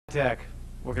Tech,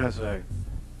 what can I say?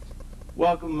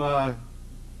 Welcome,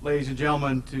 ladies and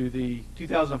gentlemen, to the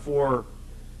 2004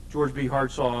 George B.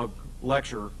 Hartzog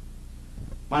lecture.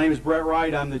 My name is Brett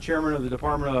Wright. I'm the chairman of the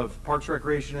Department of Parks,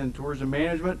 Recreation, and Tourism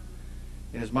Management,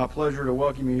 and it's my pleasure to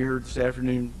welcome you here this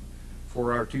afternoon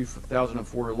for our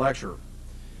 2004 lecture.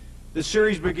 This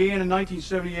series began in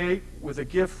 1978 with a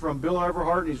gift from Bill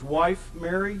Everhardt and his wife,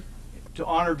 Mary, to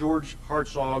honor George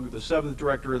Hartzog, the 7th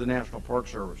Director of the National Park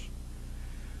Service.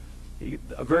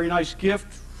 A very nice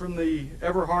gift from the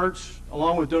Everhardts,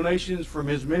 along with donations from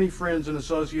his many friends and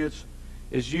associates,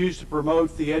 is used to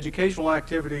promote the educational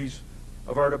activities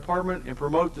of our department and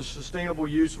promote the sustainable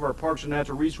use of our parks and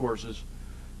natural resources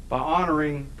by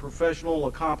honoring professional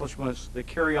accomplishments that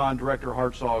carry on Director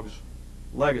Hartzog's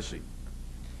legacy.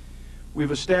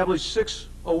 We've established 6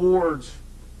 awards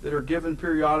that are given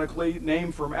periodically,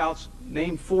 named for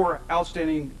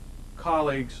outstanding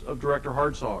colleagues of Director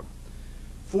Hartzog.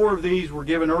 4 of these were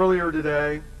given earlier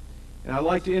today, and I'd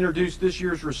like to introduce this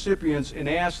year's recipients and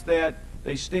ask that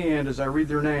they stand as I read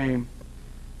their name.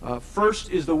 First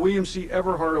is the William C.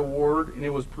 Everhardt Award, and it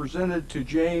was presented to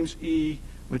James E.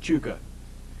 Machuca.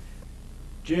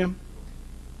 Jim,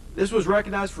 this was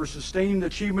recognized for sustained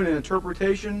achievement in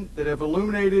interpretation that have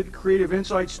illuminated creative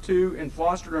insights to and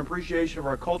fostered an appreciation of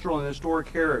our cultural and historic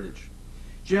heritage.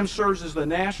 Jim serves as the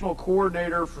national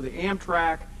coordinator for the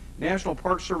Amtrak National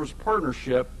Park Service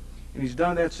Partnership, and he's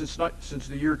done that since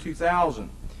the year 2000.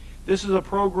 This is a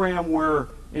program where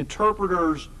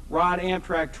interpreters ride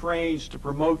Amtrak trains to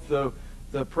promote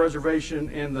the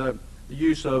preservation and the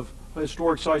use of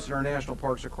historic sites in our national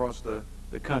parks across the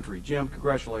country. Jim,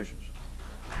 congratulations.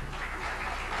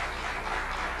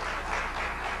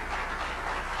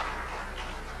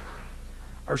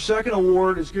 Our second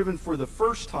award is given for the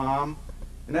first time,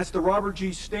 and that's the Robert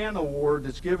G. Stanton Award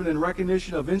that's given in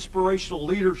recognition of inspirational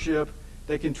leadership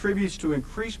that contributes to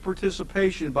increased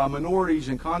participation by minorities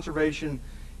in conservation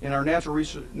in our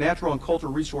natural and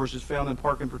cultural resources found in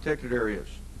park and protected areas.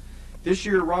 This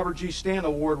year, Robert G. Stanton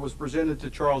Award was presented to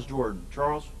Charles Jordan.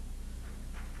 Charles?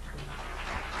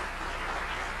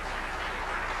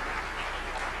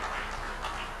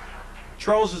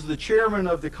 Charles is the chairman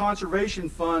of the Conservation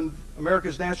Fund,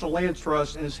 America's National Land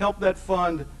Trust, and has helped that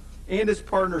fund and its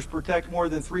partners protect more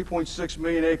than 3.6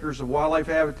 million acres of wildlife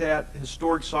habitat,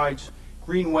 historic sites,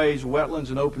 greenways, wetlands,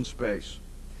 and open space.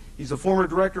 He's the former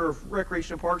director of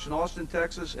Recreation and Parks in Austin,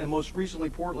 Texas, and most recently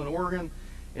Portland, Oregon,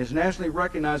 and is nationally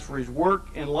recognized for his work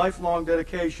and lifelong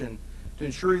dedication to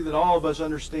ensuring that all of us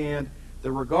understand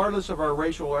that regardless of our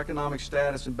racial or economic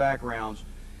status and backgrounds,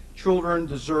 children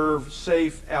deserve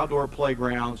safe outdoor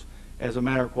playgrounds as a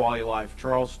matter of quality of life.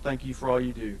 Charles, thank you for all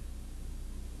you do.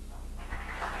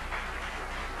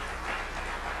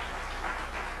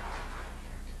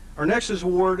 Our next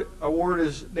award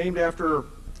is named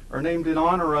in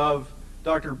honor of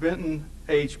Dr. Benton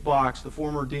H. Box, the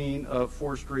former Dean of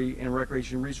Forestry and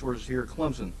Recreation Resources here at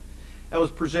Clemson. That was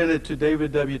presented to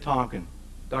David W. Tompkin.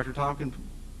 Dr. Tompkin?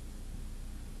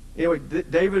 Anyway,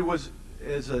 David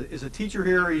is a teacher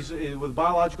here. He's with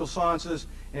biological sciences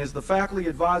and is the faculty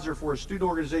advisor for a student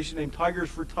organization named Tigers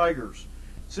for Tigers.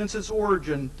 Since its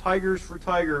origin, Tigers for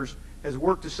Tigers has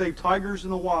worked to save tigers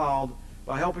in the wild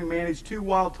by helping manage 2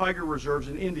 wild tiger reserves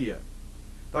in India.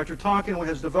 Dr. Tonkin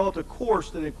has developed a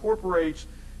course that incorporates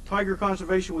tiger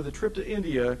conservation with a trip to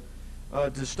India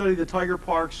to study the tiger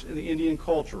parks and the Indian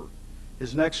culture.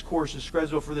 His next course is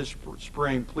scheduled for this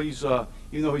spring. Please,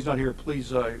 even though he's not here,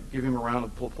 please give him a round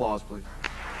of applause, please.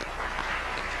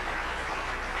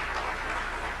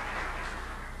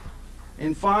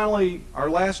 And finally, our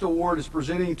last award is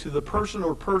presenting to the person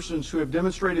or persons who have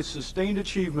demonstrated sustained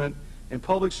achievement in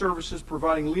public services,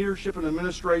 providing leadership and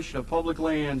administration of public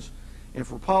lands, and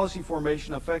for policy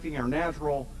formation affecting our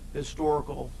natural,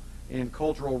 historical, and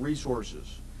cultural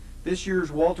resources. This year's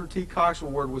Walter T. Cox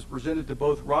Award was presented to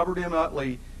both Robert M.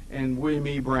 Utley and William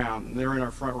E. Brown, and they're in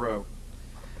our front row.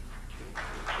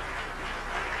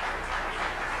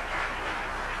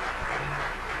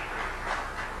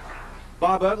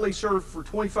 Bob Utley served for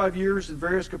 25 years in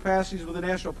various capacities with the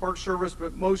National Park Service,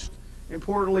 but most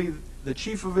importantly, the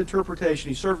Chief of Interpretation.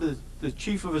 He served as the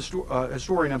Chief of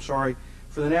Historian,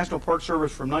 for the National Park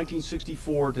Service from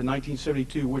 1964 to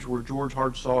 1972, which were George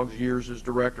Hartzog's years as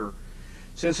director.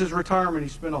 Since his retirement, he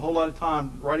spent a whole lot of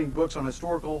time writing books on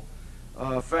historical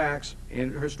facts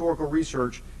and historical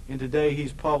research, and today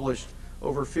he's published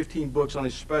over 15 books on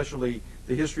his specialty,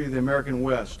 the history of the American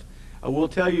West. I will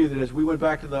tell you that as we went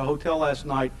back to the hotel last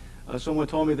night, someone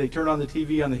told me they turned on the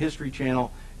TV on the History Channel,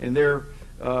 and there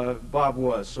Bob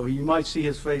was. So you might see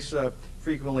his face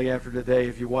frequently after today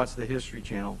if you watch the History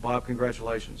Channel. Bob,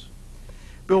 congratulations.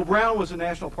 Bill Brown was a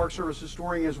National Park Service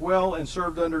historian as well and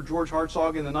served under George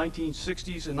Hartzog in the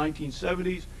 1960s and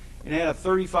 1970s and had a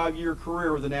 35-year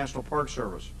career with the National Park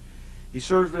Service. He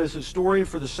served as historian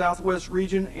for the Southwest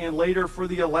region and later for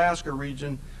the Alaska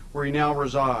region, where he now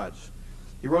resides.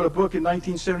 He wrote a book in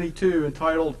 1972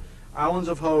 entitled Islands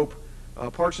of Hope,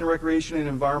 Parks and Recreation and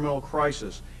Environmental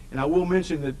Crisis. And I will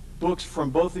mention that books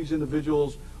from both these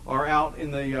individuals are out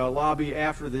in the lobby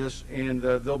after this, and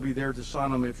they'll be there to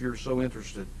sign them if you're so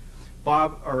interested.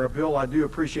 Bill, I do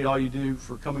appreciate all you do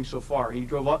for coming so far. He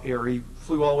drove up here. He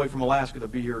flew all the way from Alaska to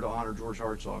be here to honor George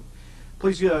Hartzog.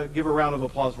 Please give a round of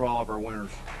applause for all of our winners.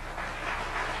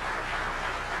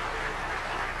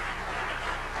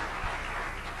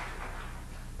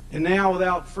 And now,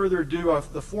 without further ado,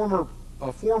 the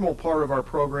formal part of our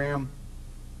program.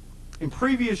 In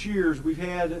previous years, we've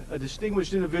had a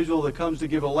distinguished individual that comes to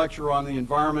give a lecture on the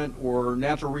environment or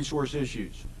natural resource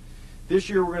issues. This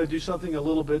year, we're going to do something a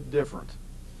little bit different.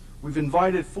 We've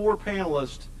invited 4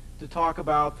 panelists to talk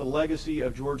about the legacy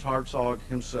of George Hartzog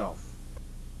himself.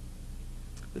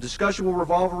 The discussion will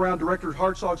revolve around Director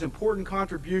Hartzog's important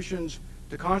contributions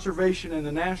to conservation in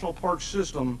the national park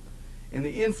system and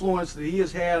the influence that he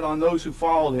has had on those who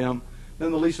followed him,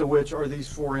 none the least of which are these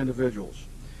 4 individuals.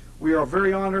 We are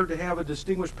very honored to have a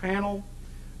distinguished panel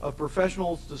of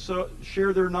professionals to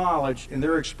share their knowledge and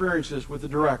their experiences with the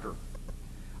director.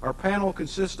 Our panel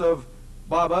consists of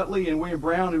Bob Utley and William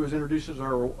Brown, who was introduced as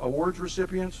our awards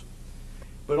recipients,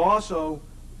 but also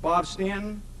Bob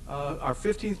Stanton, our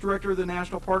 15th director of the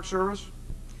National Park Service.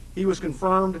 He was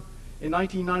confirmed in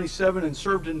 1997 and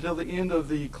served until the end of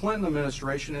the Clinton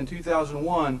administration in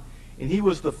 2001, and he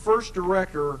was the first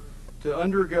director to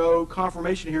undergo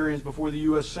confirmation hearings before the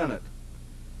U.S. Senate.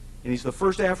 And he's the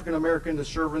first African American to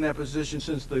serve in that position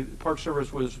since the Park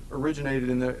Service was originated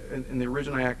in the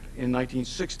original act in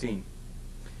 1916.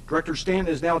 Director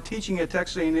Stanton is now teaching at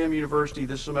Texas A&M University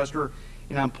this semester,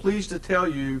 and I'm pleased to tell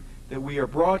you that we are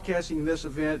broadcasting this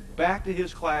event back to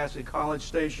his class at College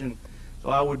Station, so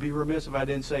I would be remiss if I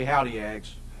didn't say howdy,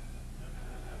 Ags.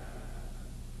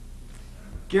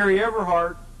 Gary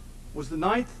Everhardt was the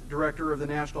 9th director of the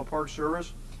National Park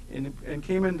Service and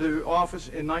came into office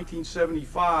in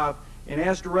 1975. And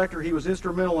as director, he was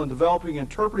instrumental in developing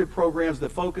interpretive programs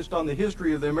that focused on the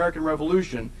history of the American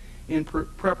Revolution in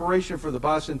preparation for the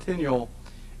bicentennial,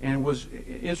 and was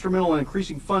instrumental in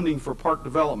increasing funding for park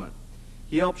development.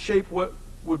 He helped shape what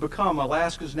would become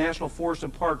Alaska's National Forests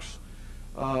and Parks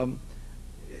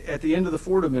at the end of the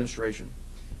Ford administration.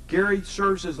 Gary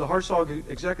serves as the Hartzog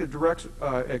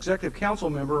Executive Council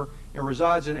member and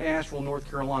resides in Asheville, North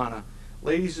Carolina.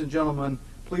 Ladies and gentlemen,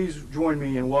 please join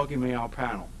me in welcoming our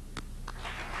panel.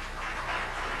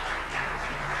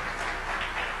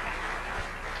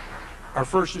 Our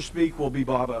first to speak will be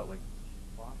Bob Utley.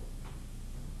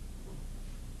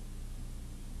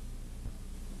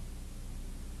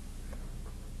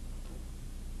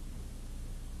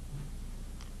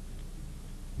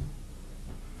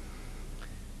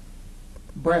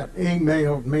 Brett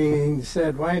emailed me and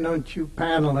said, why don't you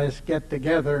panelists get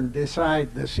together and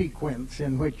decide the sequence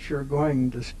in which you're going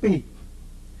to speak?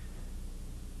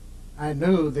 I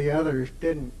knew the others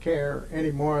didn't care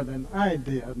any more than I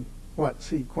did what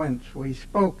sequence we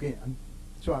spoke in,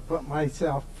 so I put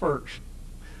myself first.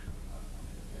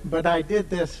 But I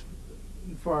did this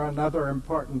for another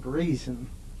important reason.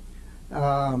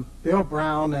 Bill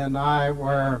Brown and I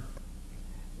were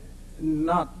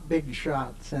not big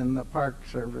shots in the Park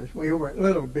Service. We were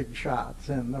little big shots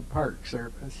in the Park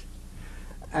Service.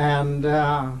 And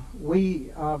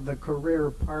we of the career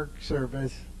Park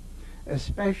Service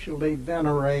especially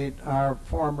venerate our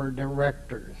former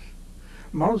directors,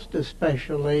 most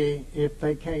especially if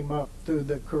they came up through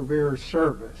the career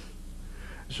service.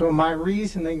 So my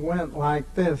reasoning went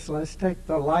like this: let's take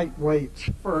the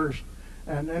lightweights first,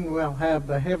 and then we'll have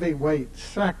the heavyweights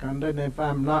second, and if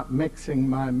I'm not mixing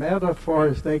my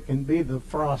metaphors, they can be the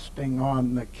frosting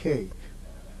on the cake.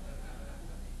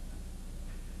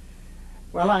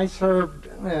 Well, I served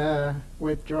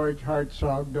with George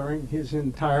Hartzog during his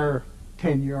entire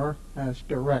tenure as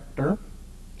director.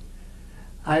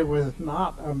 I was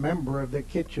not a member of the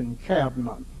kitchen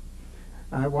cabinet.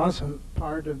 I wasn't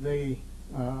part of the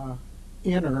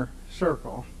inner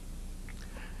circle.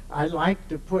 I like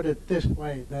to put it this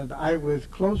way, that I was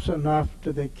close enough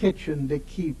to the kitchen to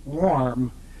keep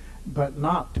warm, but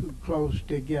not too close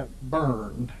to get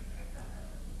burned.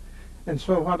 And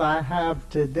so what I have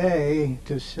today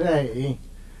to say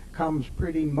comes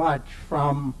pretty much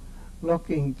from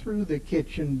looking through the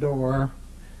kitchen door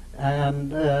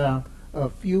and a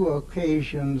few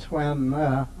occasions when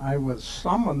I was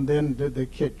summoned into the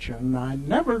kitchen. I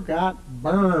never got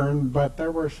burned, but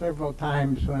there were several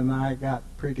times when I got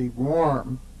pretty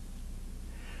warm.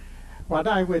 What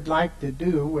I would like to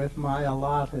do with my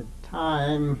allotted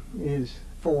time is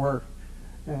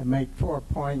make 4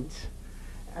 points.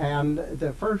 And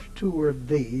the first two of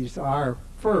these are,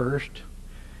 first,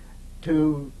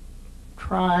 to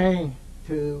try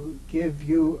to give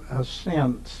you a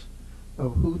sense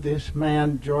of who this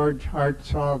man George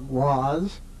Hartzog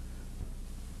was,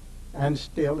 and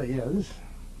still is,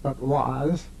 but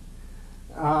was,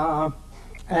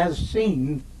 as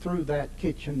seen through that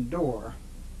kitchen door,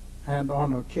 and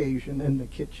on occasion in the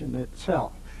kitchen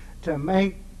itself, to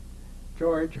make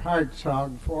George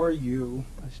Hartzog for you,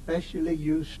 especially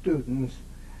you students,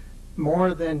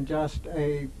 more than just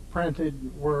a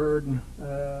printed words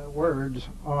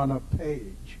on a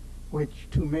page, which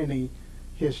too many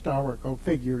historical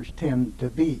figures tend to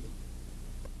be.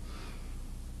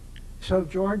 So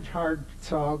George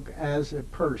Hartzog as a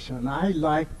person, I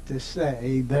like to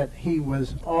say that he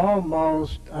was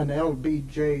almost an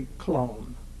LBJ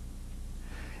clone.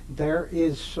 There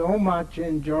is so much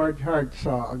in George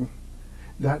Hartzog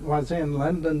that was in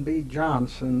Lyndon B.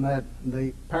 Johnson that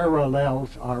the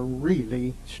parallels are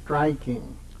really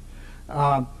striking.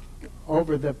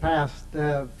 Over the past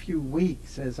few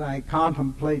weeks, as I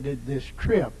contemplated this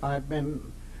trip, I've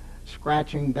been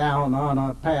scratching down on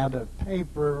a pad of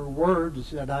paper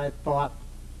words that I thought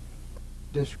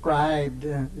described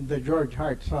the George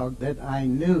Hartzog that I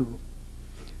knew.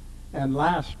 And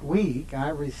last week, I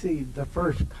received the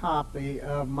first copy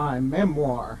of my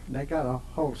memoir. They got a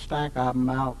whole stack of them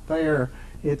out there.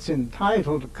 It's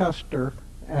entitled Custer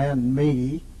and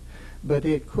Me, but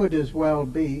it could as well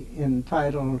be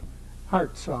entitled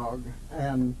Hartzog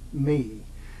and Me.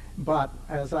 But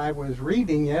as I was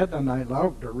reading it, and I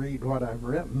love to read what I've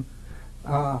written,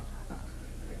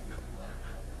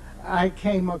 I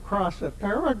came across a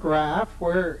paragraph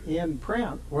where in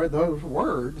print were those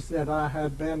words that I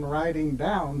had been writing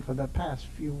down for the past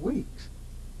few weeks,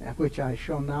 which I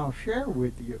shall now share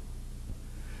with you.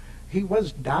 He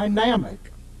was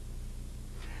dynamic.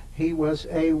 He was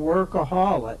a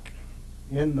workaholic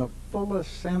in the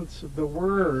fullest sense of the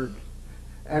word.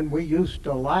 And we used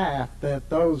to laugh that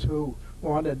those who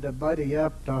wanted to buddy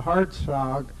up to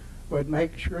Hartzog would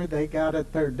make sure they got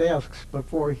at their desks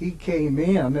before he came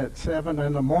in at 7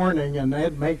 in the morning, and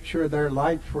they'd make sure their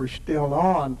lights were still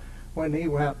on when he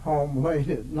went home late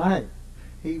at night.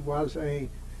 He was a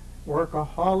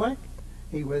workaholic.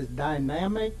 He was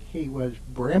dynamic. He was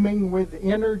brimming with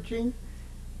energy.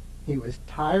 He was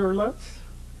tireless.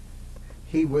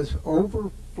 He was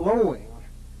overflowing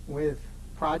with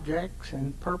projects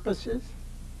and purposes.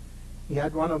 He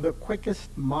had one of the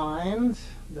quickest minds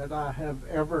that I have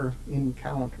ever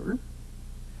encountered.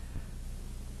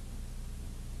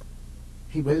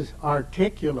 He was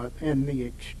articulate in the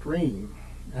extreme,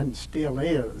 and still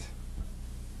is.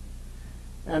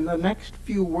 And the next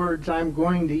few words I'm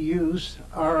going to use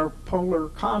are polar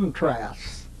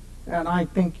contrasts, and I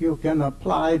think you can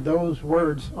apply those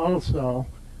words also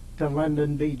to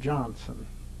Lyndon B. Johnson.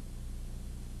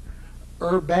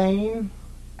 Urbane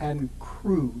and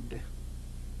crude.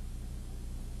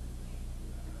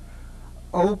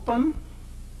 Open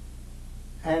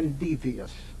and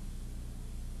devious.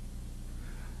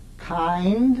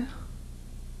 Kind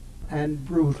and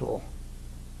brutal.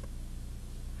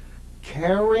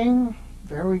 Caring,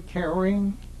 very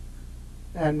caring,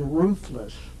 and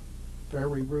ruthless,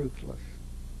 very ruthless.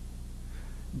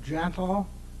 Gentle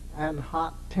and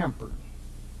hot-tempered.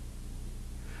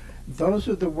 Those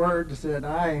are the words that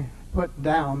I put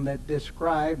down that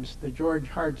describes the George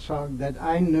Hartzog that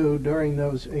I knew during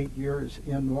those 8 years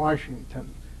in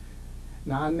Washington.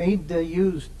 Now I need to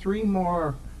use 3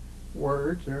 more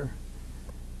words or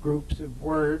groups of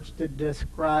words to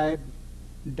describe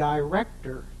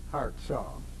Director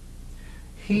Hartzog.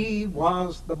 He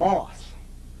was the boss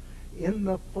in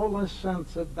the fullest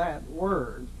sense of that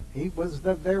word. He was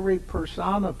the very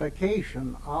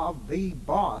personification of the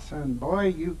boss, and boy,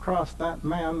 you crossed that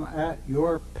man at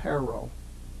your peril.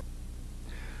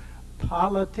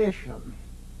 Politician.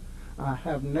 I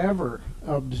have never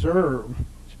observed,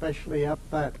 especially up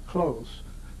that close,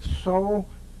 so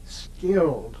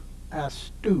skilled,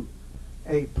 astute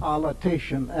a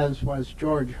politician as was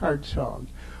George Hartzog,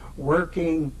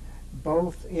 working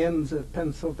both ends of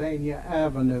Pennsylvania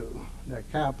Avenue, the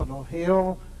Capitol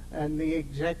Hill, and the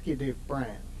executive branch.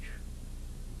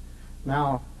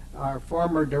 Now, our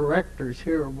former directors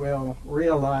here will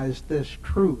realize this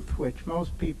truth, which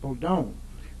most people don't.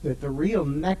 that the real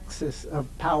nexus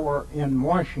of power in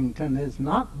Washington is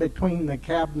not between the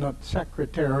cabinet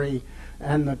secretary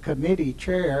and the committee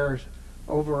chairs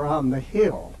over on the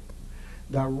Hill.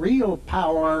 The real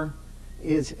power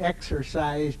is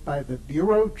exercised by the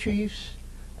bureau chiefs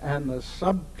and the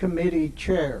subcommittee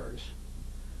chairs.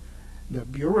 The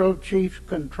bureau chiefs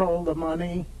control the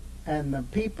money and the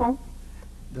people.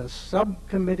 The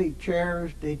subcommittee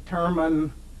chairs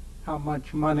determine how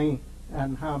much money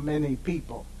and how many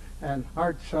people. And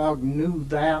Hartzog knew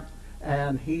that,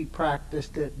 and he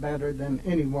practiced it better than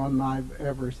anyone I've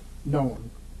ever known.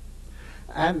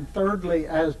 And thirdly,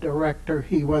 as director,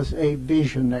 he was a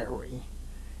visionary.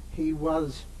 He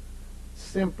was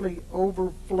simply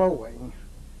overflowing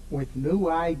with new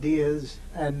ideas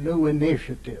and new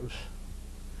initiatives.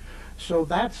 So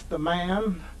that's the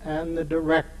man and the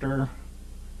director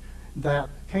that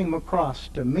came across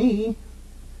to me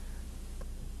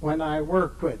when I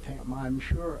worked with him. I'm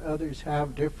sure others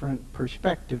have different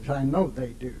perspectives. I know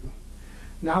they do.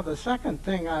 Now, the second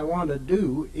thing I want to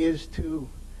do is to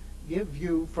give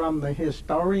you, from the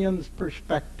historian's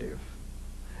perspective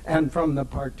and from the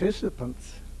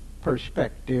participants'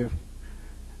 perspective,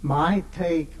 my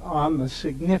take on the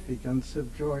significance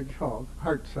of George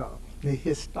Hartzog, the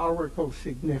historical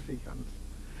significance.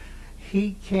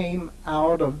 He came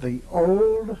out of the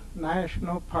old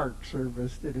National Park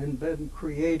Service that had been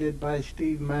created by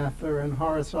Steve Mather and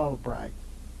Horace Albright.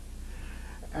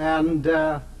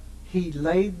 And he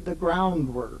laid the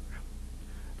groundwork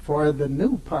for the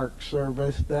new Park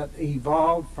Service that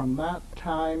evolved from that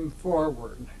time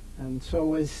forward. And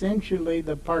so essentially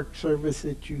the Park Service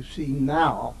that you see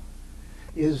now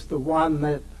is the one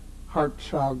that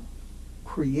Hartzog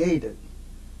created.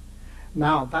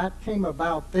 Now, that came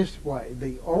about this way.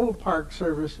 The old Park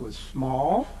Service was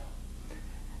small.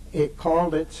 It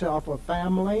called itself a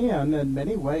family, and in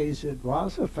many ways it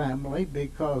was a family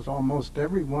because almost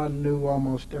everyone knew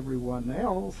almost everyone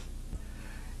else.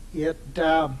 It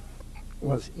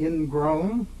was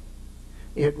ingrown.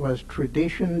 It was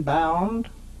tradition-bound.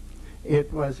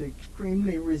 It was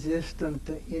extremely resistant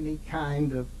to any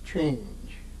kind of change.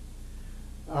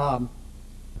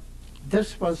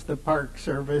 This was the Park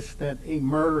Service that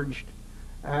emerged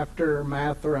after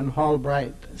Mather and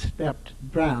Albright stepped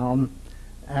down,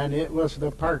 and it was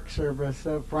the Park Service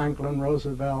of Franklin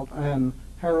Roosevelt and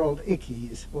Harold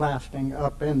Ickes lasting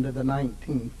up into the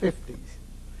 1950s.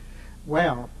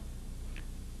 Well,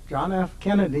 John F.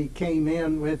 Kennedy came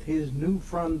in with his new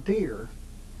frontier,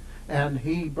 and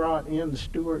he brought in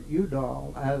Stuart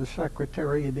Udall as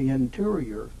Secretary of the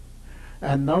Interior.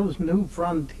 And those new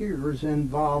frontiers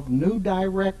involved new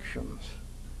directions,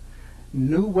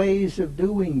 new ways of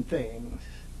doing things,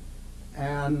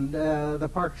 and the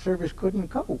Park Service couldn't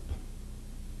cope.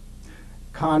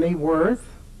 Connie Worth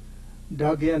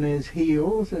dug in his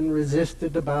heels and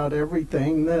resisted about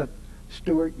everything that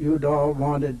Stuart Udall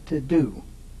wanted to do.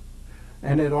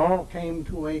 And it all came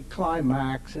to a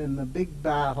climax in the big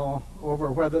battle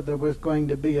over whether there was going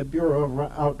to be a Bureau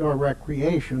of Outdoor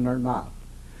Recreation or not.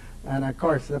 And of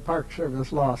course the Park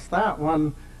Service lost that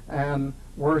one, and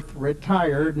Worth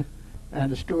retired,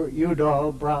 and Stuart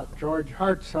Udall brought George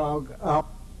Hartzog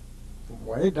up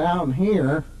way down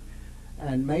here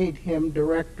and made him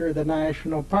director of the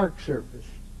National Park Service,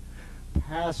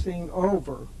 passing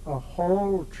over a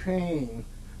whole chain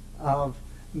of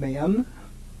men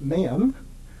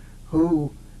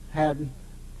who had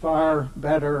far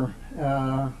better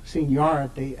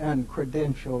seniority and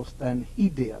credentials than he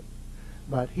did.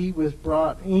 But he was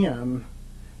brought in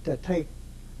to take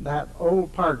that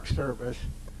old Park Service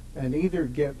and either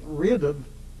get rid of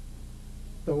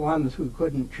the ones who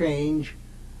couldn't change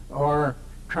or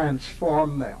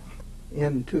transform them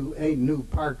into a new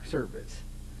Park Service.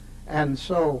 And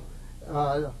so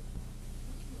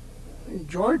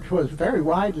George was very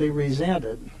widely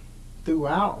resented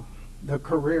throughout the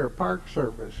career Park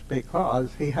Service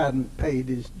because he hadn't paid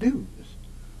his dues.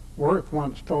 Worth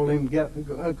once told him,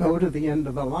 go to the end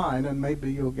of the line and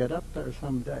maybe you'll get up there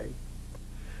someday.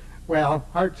 Well,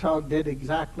 Hartzog did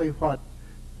exactly what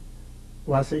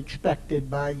was expected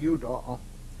by Udall.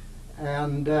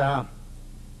 And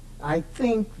I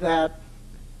think that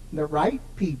the right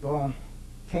people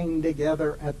came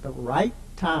together at the right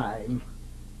time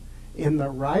in the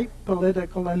right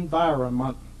political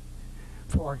environment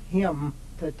for him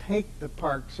to take the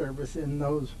Park Service in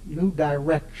those new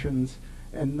directions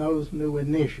and those new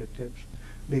initiatives,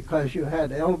 because you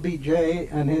had LBJ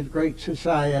and his Great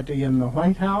Society in the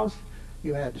White House,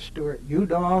 you had Stuart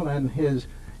Udall and his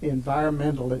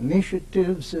environmental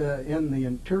initiatives in the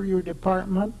Interior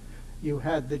Department, you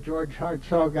had the George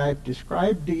Hartzog I've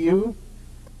described to you,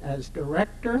 As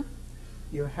director,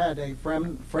 you had a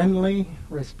friendly,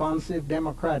 responsive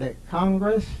Democratic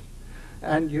Congress,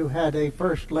 and you had a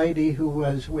First Lady who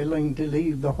was willing to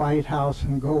leave the White House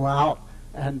and go out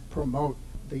and promote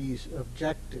these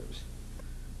objectives.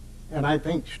 And I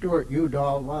think Stuart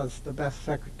Udall was the best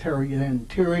Secretary of the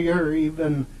Interior,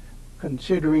 even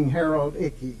considering Harold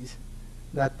Ickes,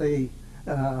 that the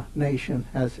nation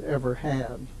has ever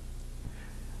had.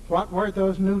 What were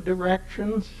those new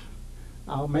directions?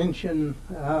 I'll mention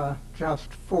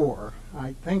just four.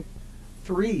 I think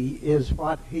three is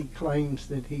what he claims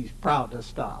that he's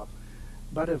proudest of.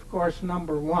 But of course,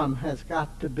 number one has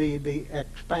got to be the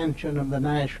expansion of the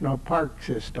national park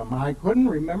system. I couldn't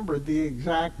remember the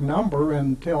exact number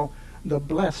until the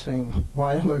blessing a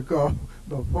while ago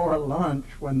before lunch,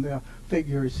 when the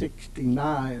figure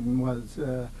 69 was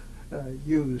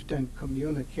used in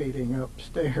communicating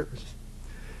upstairs.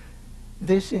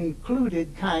 This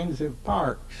included kinds of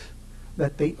parks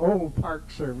that the old Park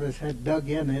Service had dug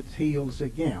in its heels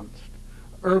against.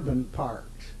 Urban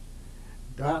parks,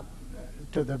 that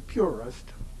to the purist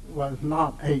was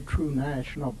not a true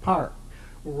national park.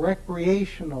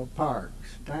 Recreational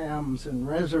parks, dams and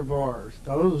reservoirs,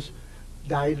 those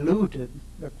diluted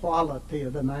the quality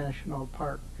of the national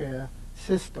park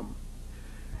system.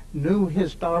 New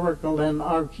historical and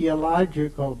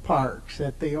archaeological parks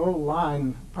that the old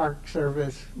line Park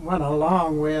Service went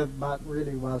along with but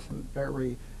really wasn't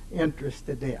very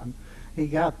interested in. He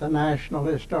got the National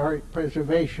Historic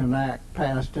Preservation Act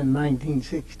passed in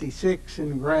 1966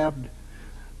 and grabbed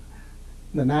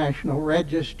the National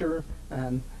Register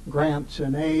and grants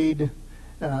and aid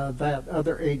that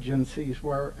other agencies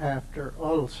were after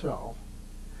also.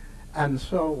 And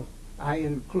so I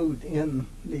include in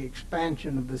the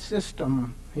expansion of the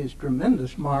system his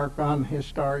tremendous mark on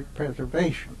historic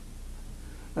preservation.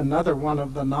 Another one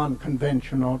of the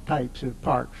non-conventional types of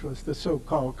parks was the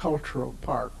so-called cultural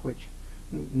park, which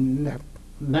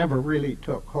never really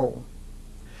took hold.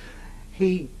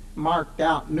 He marked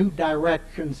out new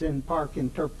directions in park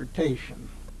interpretation.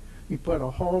 He put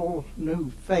a whole new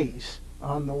face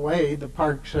on the way the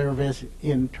Park Service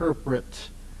interpreted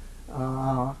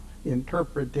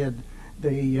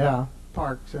the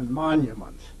parks and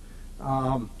monuments.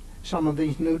 Some of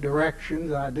these new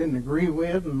directions I didn't agree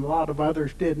with, and a lot of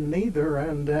others didn't either,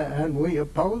 and we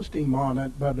opposed him on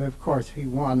it, but of course he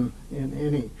won in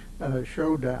any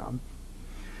showdown.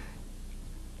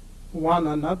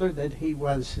 Another that he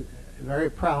was very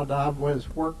proud of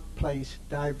was workplace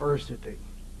diversity.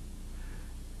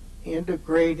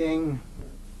 Integrating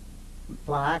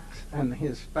blacks and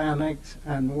Hispanics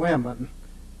and women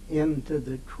into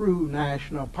the true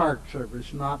National Park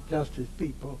Service, not just as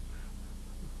people,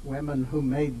 women who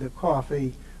made the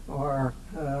coffee or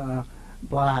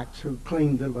blacks who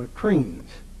cleaned the latrines.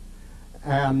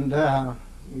 And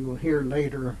you will hear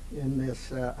later in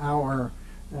this hour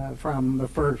from the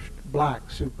first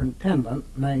black superintendent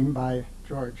named by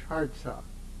George Hartzog.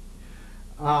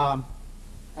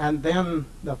 And then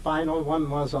the final one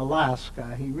was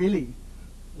Alaska. He really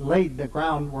laid the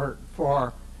groundwork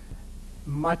for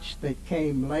much that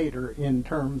came later in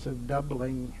terms of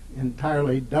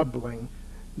entirely doubling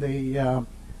the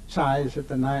size of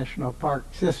the national park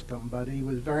system. But he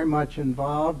was very much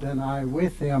involved, and I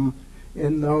with him,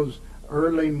 in those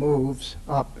early moves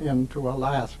up into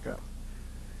Alaska.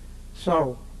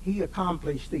 So he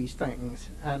accomplished these things,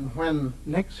 and when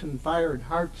Nixon fired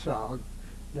Hartzog,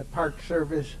 the Park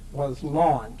Service was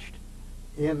launched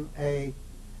in a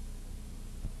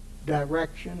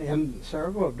direction, in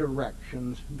several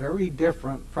directions, very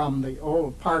different from the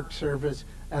old Park Service,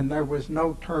 and there was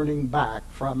no turning back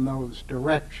from those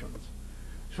directions.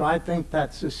 So I think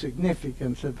that's the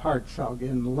significance of Hartzog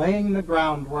in laying the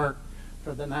groundwork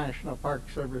for the National Park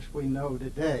Service we know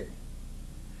today.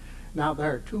 Now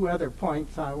there are two other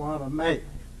points I want to make.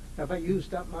 Have I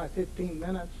used up my 15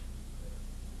 minutes?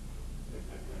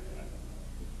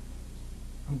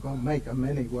 I'm going to make them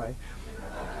anyway.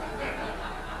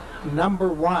 Number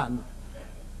one,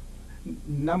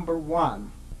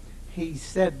 he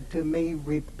said to me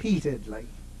repeatedly,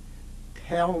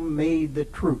 tell me the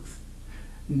truth.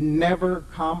 Never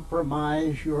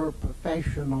compromise your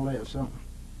professionalism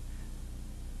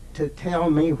to tell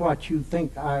me what you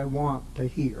think I want to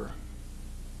hear.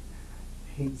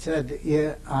 He said,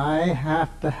 I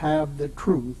have to have the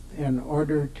truth in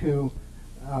order to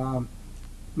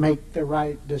make the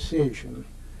right decision.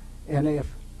 And if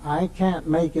I can't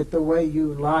make it the way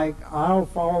you like, I'll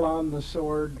fall on the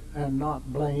sword and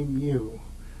not blame you.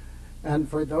 And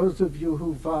for those of you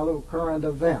who follow current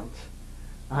events,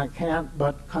 I can't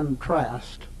but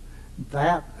contrast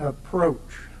that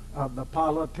approach of the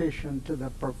politician to the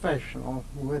professional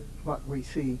with what we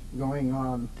see going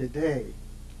on today.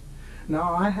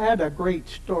 Now, I had a great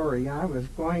story I was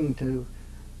going to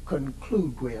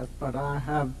conclude with, but I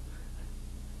have,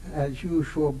 as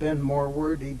usual, been more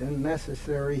wordy than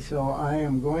necessary, so I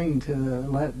am going to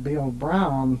let Bill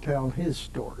Brown tell his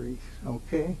stories,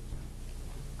 okay?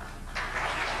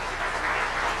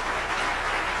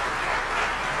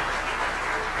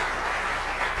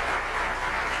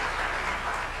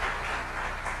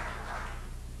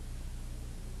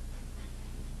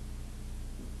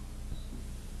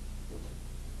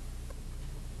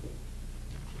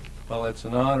 Well, it's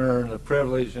an honor and a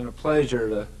privilege and a pleasure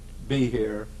to be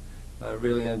here. I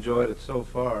really enjoyed it so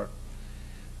far.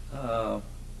 Bob,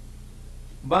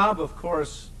 of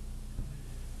course,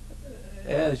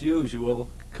 as usual,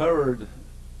 covered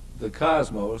the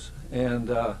cosmos and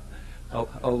a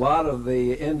lot of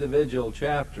the individual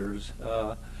chapters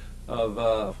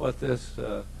of what this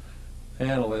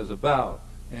panel is about.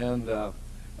 And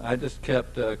I just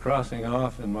kept crossing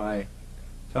off in my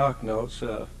talk notes,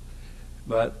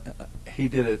 but he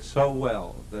did it so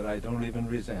well that I don't even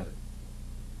resent it.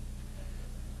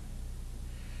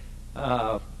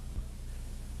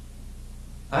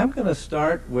 I'm going to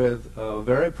start with a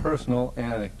very personal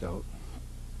anecdote.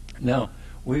 Now,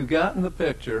 we've gotten the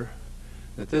picture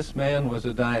that this man was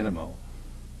a dynamo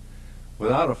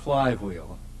without a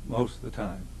flywheel most of the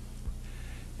time.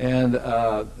 And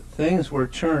things were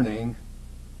churning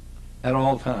at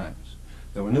all times.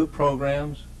 There were new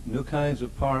programs, new kinds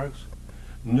of parks,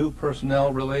 new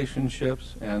personnel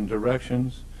relationships and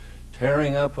directions,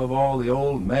 tearing up of all the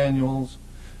old manuals,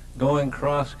 going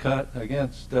cross-cut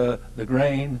against the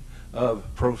grain of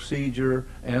procedure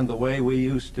and the way we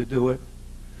used to do it,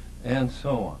 and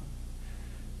so on.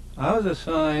 I was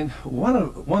assigned one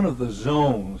of the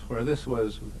zones where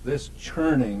this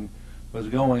churning was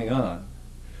going on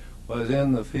was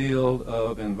in the field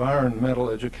of environmental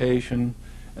education,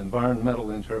 environmental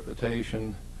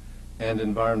interpretation, and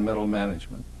environmental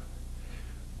management.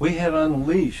 We had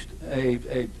unleashed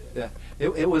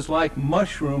it was like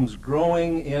mushrooms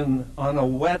growing on a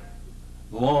wet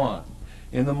lawn.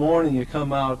 In the morning you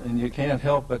come out and you can't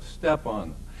help but step on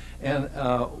them. And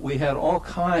we had all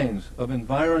kinds of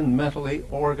environmentally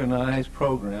organized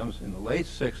programs in the late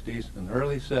 60s and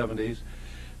early 70s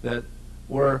that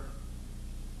were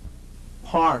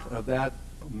part of that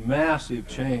massive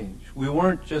change. We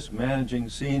weren't just managing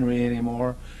scenery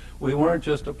anymore. We weren't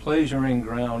just a pleasuring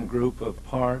ground group of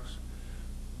parks.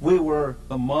 We were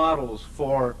the models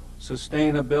for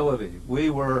sustainability. We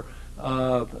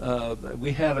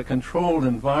had a controlled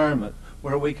environment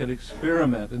where we could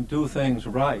experiment and do things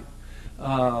right.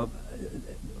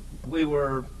 We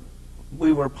were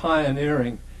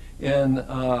pioneering in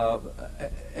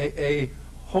a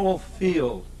whole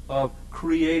field of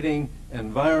creating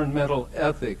environmental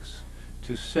ethics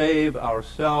to save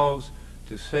ourselves,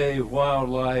 to save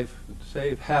wildlife, to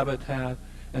save habitat,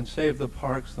 and save the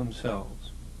parks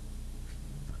themselves.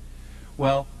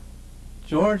 Well,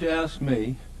 George asked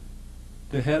me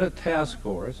to head a task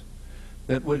force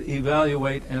that would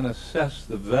evaluate and assess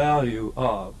the value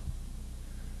of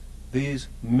these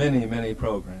many, many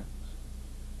programs.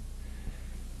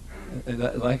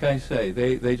 Like I say,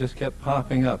 they just kept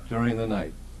popping up during the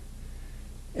night.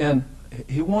 And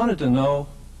he wanted to know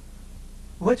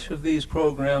which of these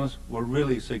programs were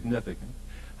really significant,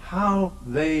 how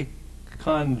they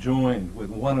conjoined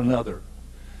with one another,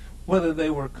 whether they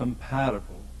were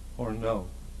compatible or no.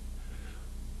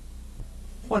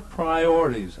 What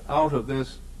priorities out of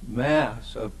this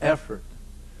mass of effort,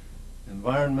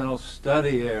 environmental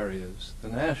study areas, the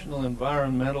National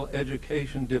Environmental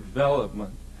Education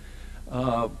Development,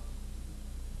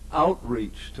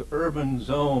 outreach to urban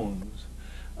zones,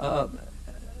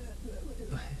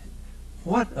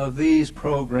 what of these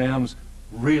programs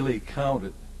really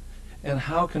counted? And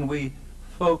how can we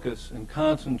focus and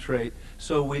concentrate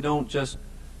so we don't just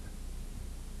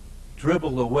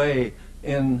dribble away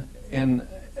in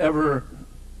ever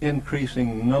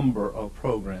increasing number of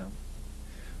programs?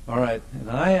 All right, and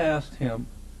I asked him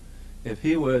if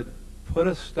he would put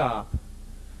a stop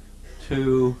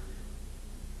to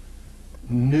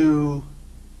new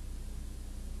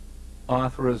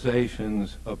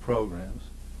authorizations of programs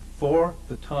for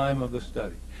the time of the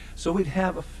study. So we'd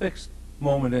have a fixed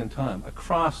moment in time, a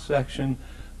cross-section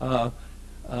of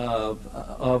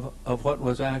what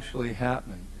was actually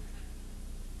happening.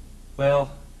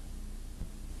 Well,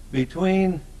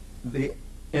 between the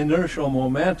inertial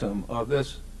momentum of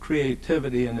this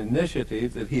creativity and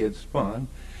initiative that he had spun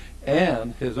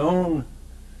and his own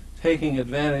taking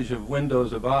advantage of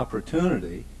windows of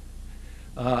opportunity,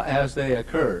 as they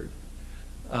occurred.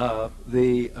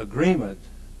 The agreement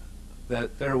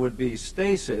that there would be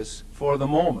stasis for the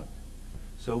moment,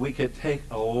 so we could take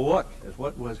a look at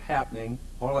what was happening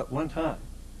all at one time.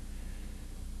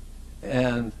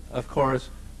 And of course,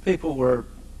 people were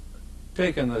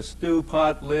taking the stew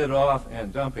pot lid off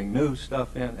and dumping new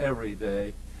stuff in every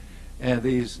day. And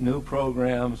these new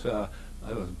programs, it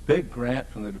was a big grant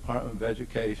from the Department of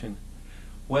Education.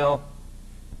 Well,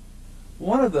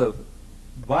 one of the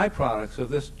byproducts of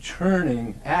this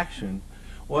churning action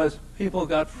was people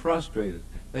got frustrated.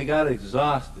 They got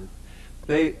exhausted.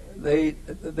 They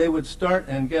would start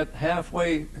and get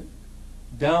halfway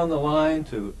down the line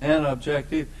to an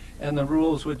objective, and the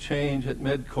rules would change at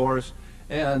mid-course,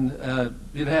 and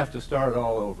you'd have to start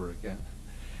all over again.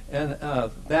 And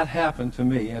that happened to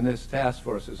me in this task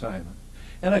force assignment.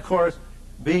 And of course,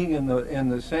 being in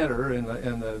the center, in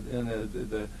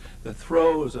the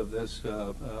throes of this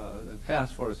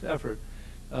task force effort,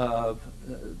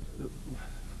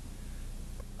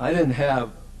 I didn't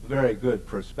have very good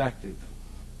perspective.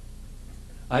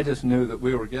 I just knew that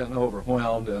we were getting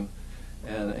overwhelmed and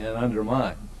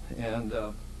undermined. And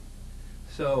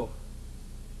so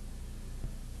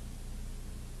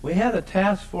we had a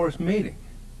task force meeting.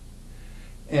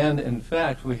 And in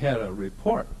fact, we had a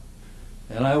report.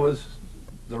 And I was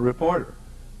the reporter.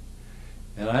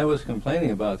 And I was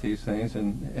complaining about these things.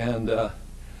 And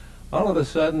all of a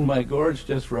sudden, my gorge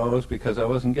just rose because I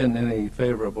wasn't getting any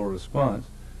favorable response.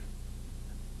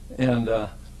 And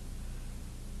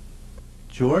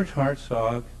George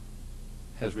Hartzog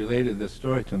has related this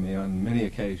story to me on many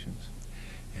occasions.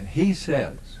 And he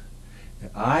says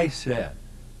that I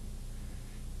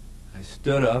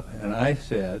stood up and I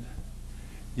said,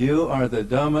 "You are the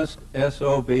dumbest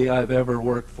SOB I've ever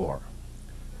worked for."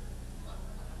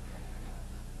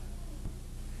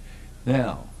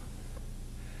 Now,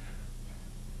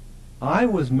 I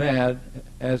was mad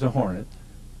as a hornet,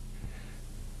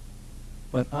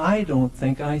 but I don't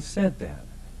think I said that.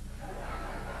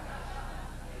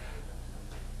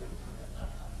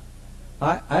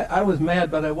 I was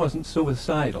mad, but I wasn't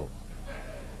suicidal.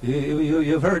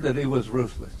 You've heard that he was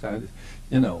ruthless,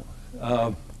 you know.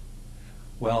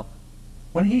 Well,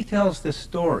 when he tells this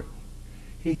story,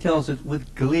 he tells it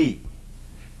with glee.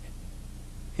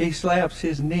 He slaps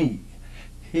his knee.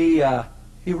 He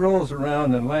rolls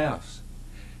around and laughs,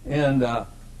 and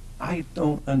I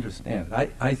don't understand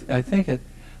it. I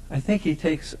think he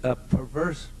takes a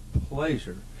perverse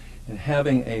pleasure in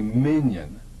having a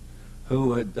minion who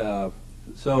would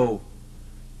so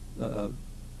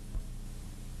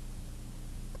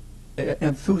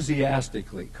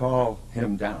enthusiastically call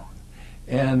him down,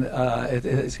 and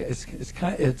it's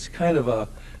kind of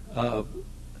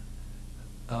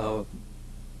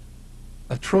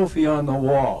a trophy on the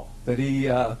wall that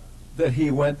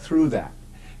he went through that,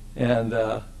 and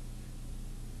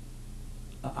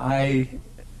I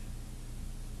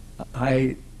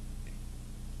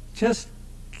just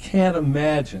can't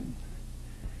imagine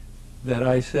that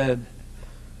I said,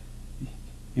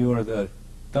 "You are the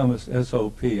dumbest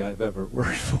SOP I've ever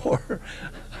worked for."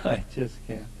 I just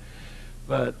can't.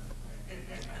 But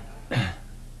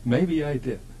maybe I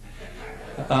did.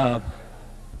 So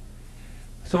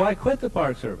I quit the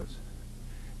Park Service,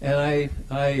 and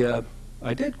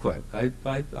I did quit.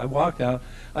 I walked out.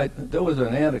 There was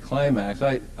an anticlimax.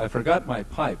 I forgot my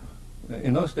pipe.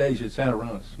 In those days, you'd sat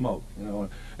around and smoked, you know,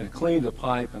 and cleaned the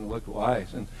pipe and looked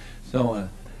wise and so on.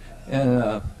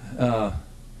 And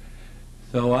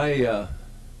so I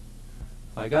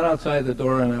got outside the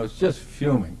door and I was just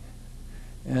fuming.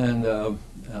 And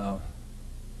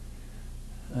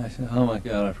I said, "Oh my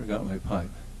God, I forgot my pipe."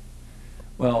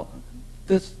 Well,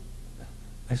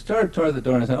 I started toward the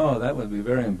door and I said, "Oh, that would be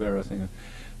very embarrassing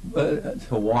to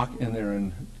walk in there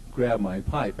and grab my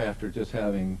pipe after just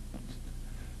having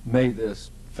made this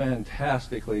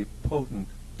fantastically potent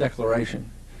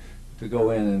declaration to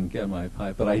go in and get my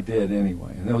pipe." But I did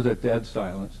anyway, and there was a dead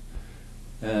silence.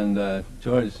 And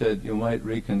George said, "You might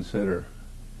reconsider."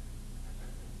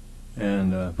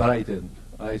 And but I didn't.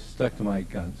 I stuck to my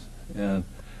guns, and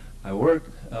I worked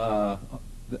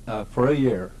for a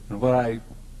year. And what I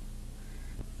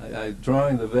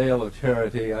drawing the veil of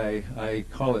charity, I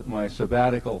call it my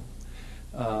sabbatical.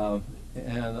 And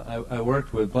I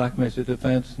worked with Black Mesa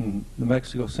Defense and the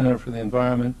Mexico Center for the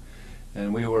Environment,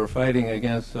 and we were fighting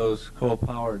against those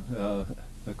coal-powered,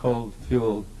 the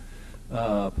coal-fueled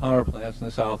power plants in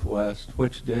the Southwest,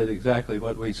 which did exactly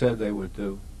what we said they would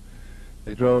do.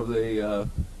 They drove the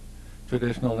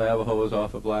traditional Navajos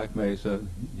off of Black Mesa,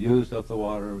 used up the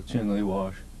water with Chinle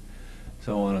Wash,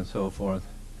 so on and so forth.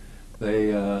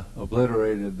 They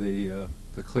obliterated the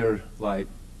the clear light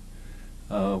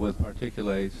with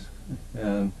particulates,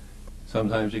 and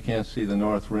sometimes you can't see the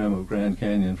north rim of Grand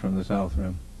Canyon from the south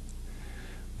rim.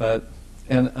 But,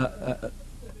 and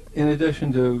in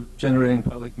addition to generating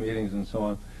public meetings and so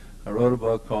on, I wrote a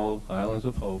book called Islands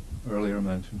of Hope, earlier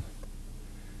mentioned.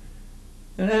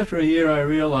 And after a year, I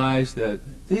realized that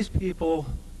these people,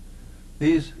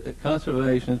 these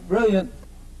conservationists, brilliant,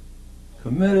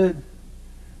 committed,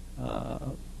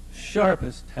 sharp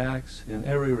as tacks in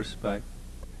every respect,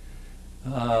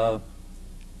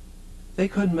 they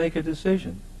couldn't make a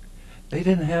decision. They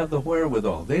didn't have the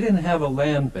wherewithal. They didn't have a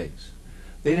land base.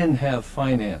 They didn't have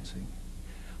financing.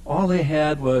 All they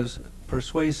had was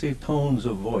persuasive tones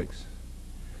of voice.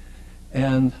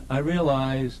 And I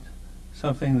realized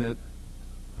something that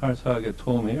Hartzog had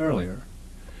told me earlier,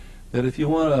 that if you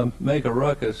want to make a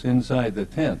ruckus inside the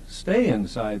tent, stay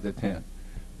inside the tent.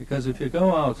 Because if you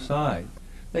go outside,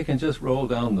 they can just roll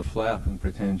down the flap and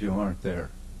pretend you aren't there.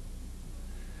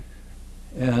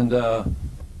 And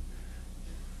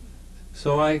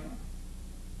so I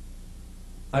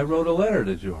wrote a letter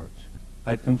to George.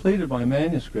 I'd completed my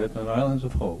manuscript on Islands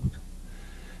of Hope.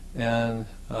 And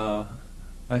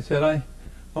I said, I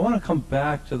want to come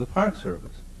back to the Park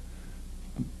Service.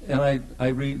 And I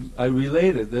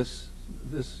related this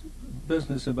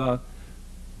business about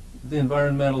the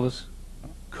environmentalists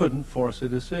couldn't force a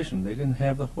decision. They didn't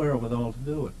have the wherewithal to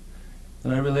do it.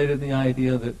 And I related the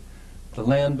idea that the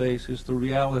land base is the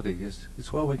reality.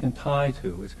 It's what we can tie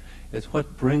to. It's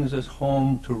what brings us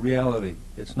home to reality.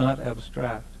 It's not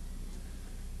abstract.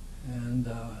 And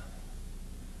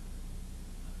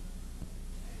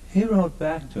he wrote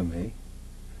back to me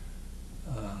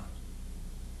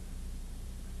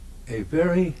a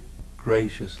very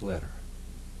gracious letter.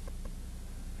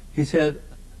 He said,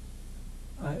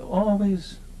 I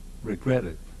always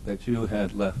regretted that you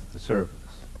had left the service.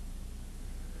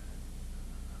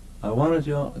 I wanted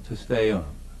you to stay on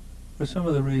for some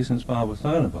of the reasons Bob was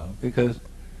talking about, because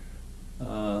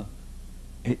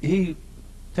he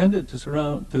tended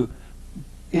to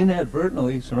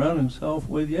inadvertently surround himself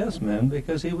with yes men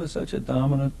because he was such a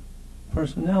dominant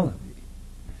personality.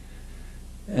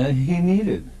 And he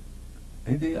needed,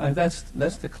 that's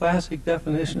the classic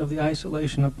definition of the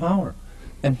isolation of power.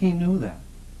 And he knew that.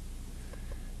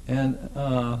 And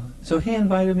so he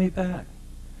invited me back.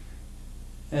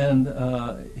 And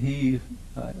when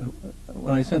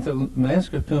I sent the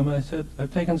manuscript to him, I said,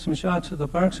 I've taken some shots at the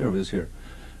Park Service here.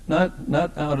 Not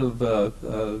out of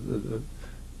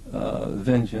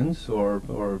vengeance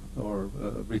or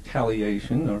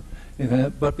retaliation or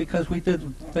anything, but because we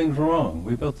did things wrong.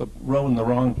 We built the road in the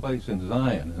wrong place in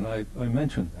Zion, and I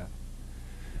mentioned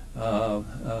that.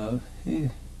 He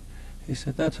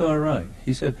said, that's all right.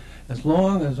 He said, as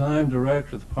long as I'm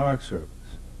director of the Park Service,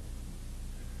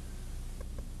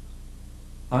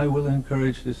 I will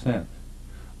encourage dissent.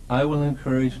 I will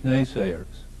encourage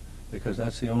naysayers, because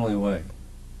that's the only way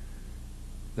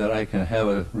that I can have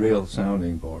a real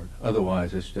sounding board.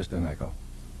 Otherwise, it's just an echo.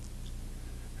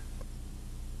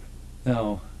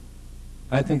 Now,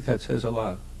 I think that says a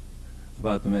lot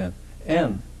about the man.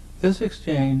 And this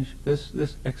exchange,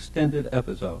 this extended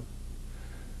episode,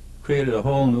 created a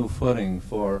whole new footing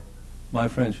for my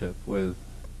friendship with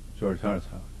George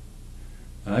Hartzog.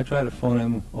 And I try to phone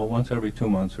him once every 2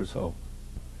 months or so.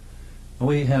 And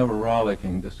we have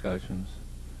rollicking discussions.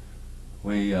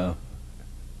 We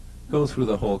go through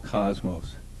the whole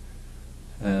cosmos,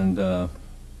 and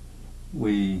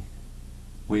we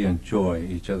enjoy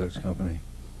each other's company.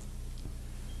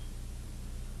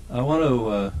 I want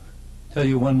to tell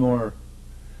you one more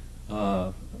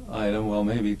item, well,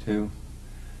 maybe two.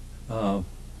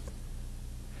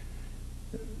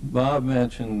 Bob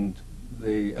mentioned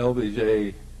the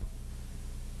LBJ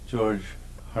George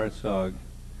Hartzog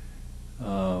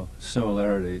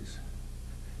similarities,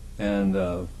 and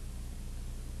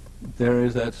there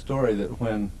is that story that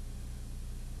when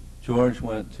George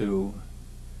went to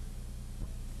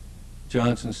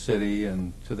Johnson City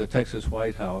and to the Texas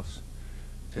White House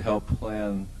to help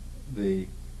plan the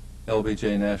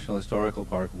LBJ National Historical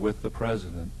Park with the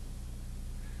president,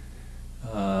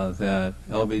 that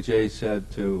LBJ said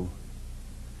to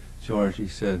George, he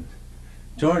said,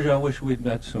 George, I wish we'd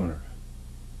met sooner.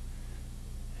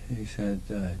 He said,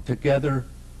 together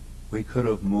we could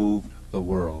have moved the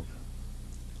world.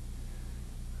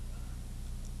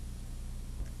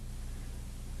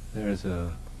 There's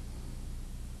a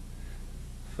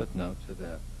footnote to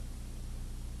that.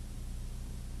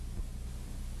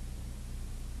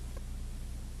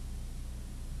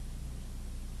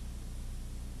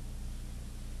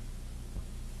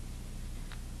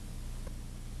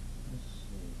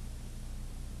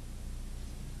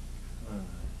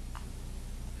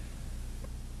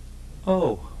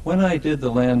 Oh, when I did the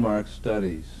landmark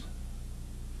studies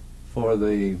for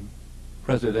the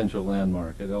presidential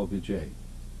landmark at LBJ,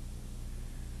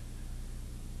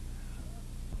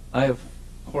 I have,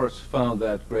 of course, found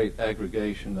that great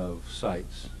aggregation of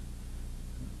sites: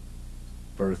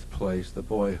 birthplace, the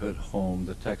boyhood home,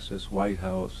 the Texas White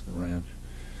House, the ranch,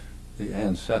 the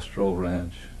ancestral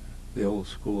ranch, the old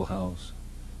schoolhouse,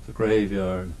 the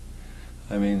graveyard.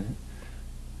 I mean,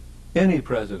 any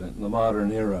president in the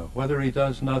modern era, whether he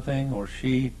does nothing or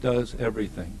she does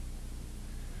everything,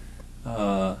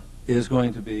 is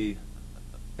going to be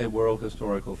a world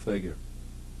historical figure,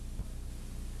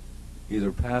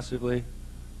 either passively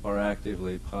or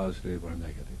actively, positive or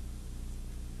negative.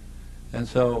 And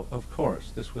so, of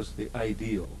course, this was the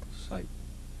ideal site.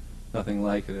 Nothing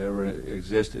like it ever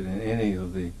existed in any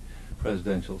of the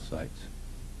presidential sites.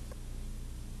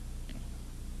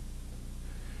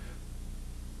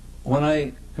 When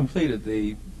I completed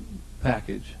the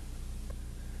package,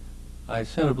 I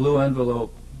sent a blue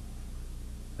envelope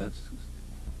that's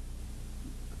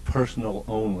personal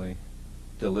only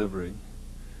delivery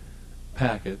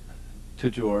packet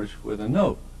to George with a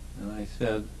note. And I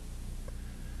said,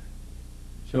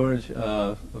 George,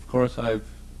 of course I've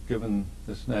given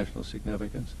this national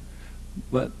significance,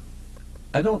 but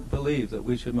I don't believe that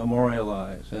we should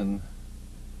memorialize and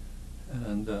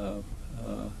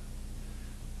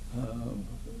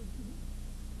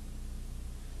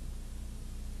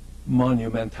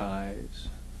monumentize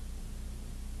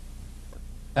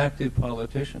active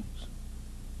politicians,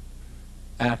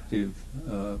 active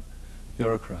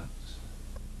bureaucrats.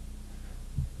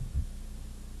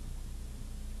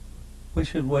 We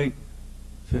should wait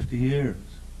 50 years.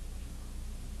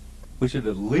 We should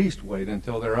at least wait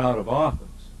until they're out of office.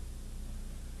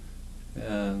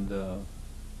 And,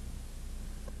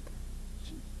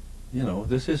 you know,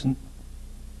 this isn't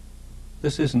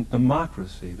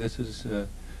democracy. This is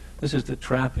the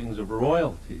trappings of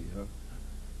royalty.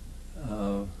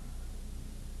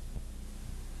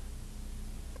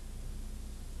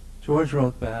 George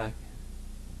wrote back.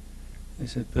 He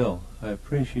said, Bill, I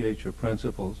appreciate your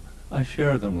principles. I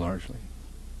share them largely.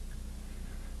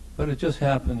 But it just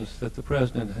happens that the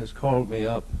president has called me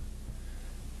up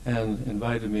and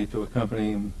invited me to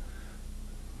accompany him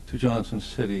to Johnson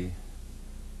City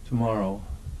tomorrow.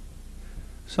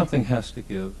 Something has to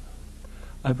give.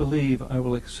 I believe I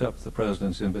will accept the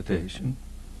president's invitation.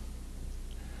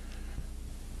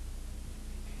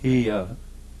 He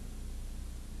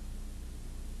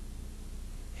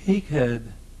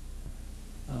could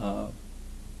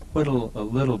whittle a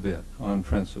little bit on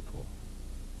principle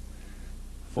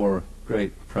for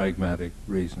great pragmatic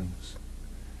reasons.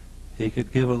 He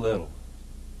could give a little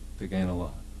to gain a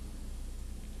lot.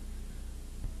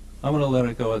 I'm going to let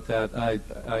it go at that.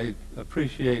 I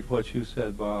appreciate what you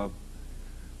said, Bob,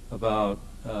 about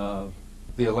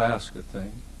the Alaska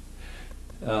thing.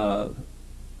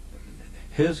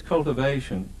 His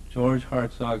cultivation, George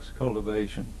Hartzog's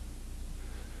cultivation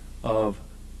of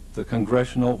the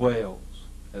congressional whales,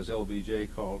 as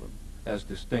LBJ called them, as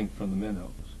distinct from the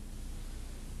minnows.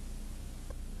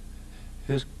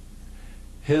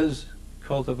 His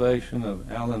cultivation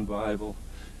of Allen Bible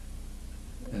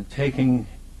and taking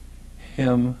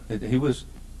him, he was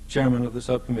chairman of the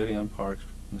subcommittee on parks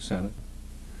in the Senate,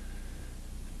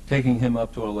 taking him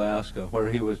up to Alaska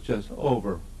where he was just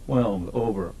overwhelmed,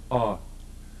 overawed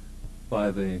by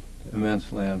the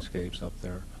immense landscapes up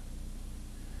there.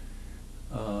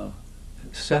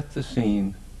 Set the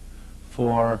scene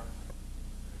for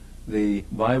the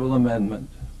Bible Amendment,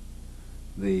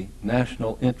 the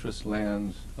National Interest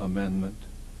Lands Amendment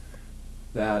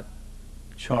that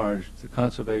charged the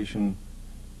conservation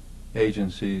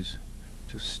agencies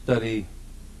to study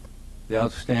the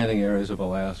outstanding areas of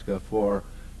Alaska for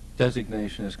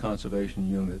designation as conservation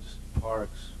units,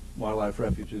 parks, wildlife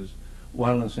refuges,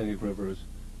 wild and scenic rivers,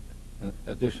 and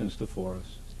additions to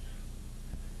forests.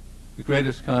 The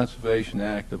greatest conservation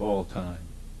act of all time.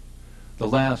 The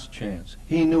last chance.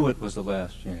 He knew it was the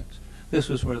last chance. This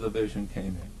was where the vision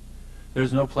came in.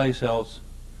 There's no place else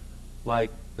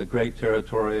like the great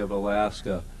territory of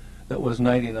Alaska that was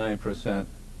 99%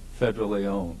 federally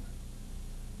owned.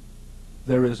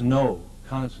 There is no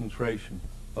concentration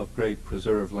of great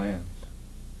preserved lands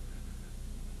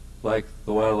like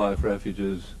the wildlife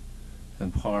refuges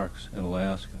and parks in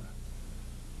Alaska.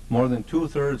 More than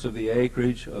 2/3 of the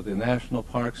acreage of the national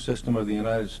park system of the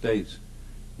United States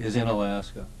is in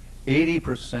Alaska.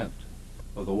 80%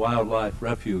 of the wildlife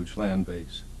refuge land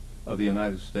base of the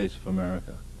United States of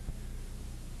America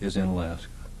is in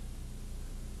Alaska.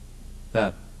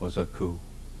 That was a coup.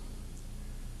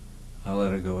 I'll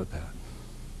let it go at that.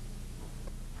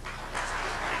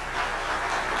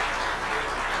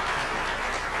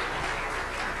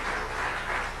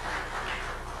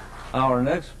 Our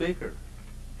next speaker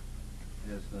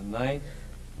is the ninth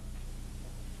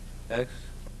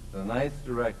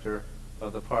director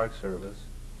of the Park Service,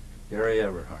 Gary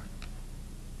Everhardt.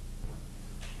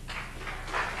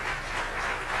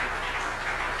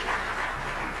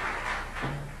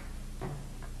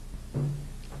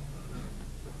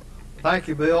 Thank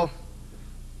you, Bill.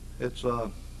 It's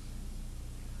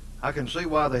I can see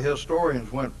why the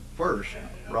historians went first,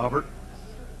 Robert.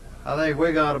 I think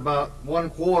we got about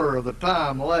 1/4 of the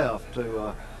time left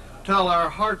to tell our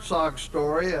Hartzog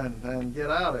story and get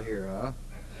out of here,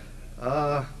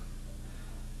 huh?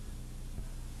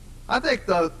 I think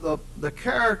the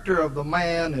character of the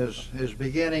man is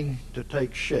beginning to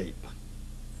take shape.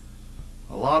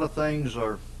 A lot of things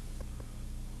are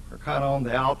kind of on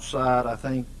the outside, I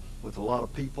think, with a lot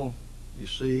of people. You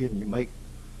see and you make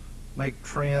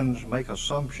trends, make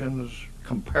assumptions,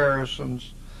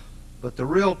 comparisons. But the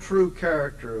real true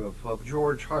character of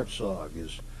George Hartzog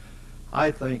is,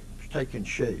 I think, taking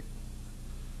shape.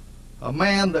 A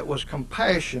man that was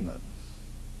compassionate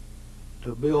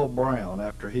to Bill Brown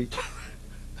after he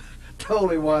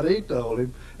told him what he told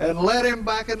him and let him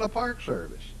back in the Park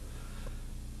Service.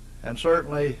 And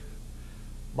certainly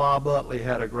Bob Utley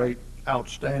had a great,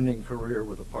 outstanding career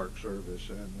with the Park Service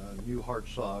and knew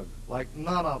Hartzog like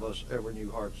none of us ever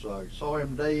knew Hartzog. Saw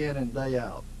him day in and day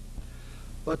out.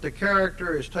 But the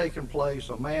character is taking place,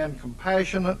 a man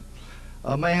compassionate,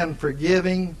 a man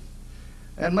forgiving,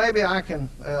 and maybe I can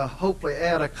hopefully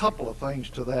add a couple of things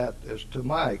to that as to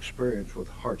my experience with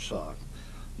Hartzog.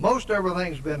 Most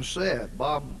everything's been said.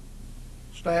 Bob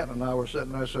Stanton and I were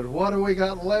sitting there and said, what do we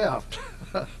got left?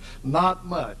 Not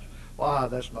much. Why,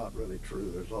 that's not really true.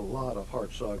 There's a lot of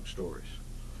Hartzog stories.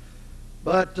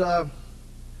 But I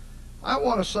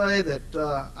want to say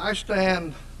that I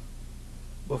stand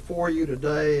before you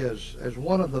today as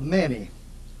one of the many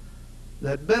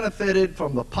that benefited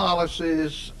from the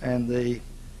policies and the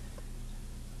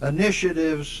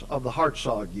initiatives of the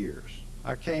Hartzog years.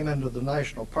 I came into the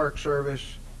National Park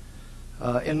Service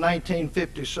in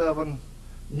 1957,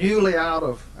 newly out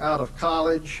of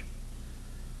college.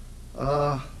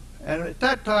 And at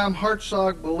that time,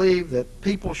 Hartzog believed that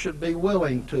people should be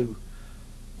willing to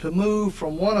move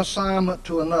from one assignment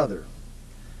to another,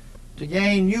 to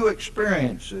gain new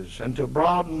experiences and to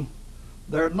broaden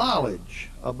their knowledge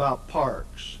about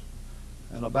parks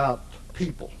and about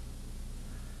people.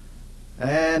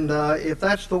 And if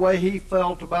that's the way he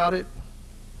felt about it,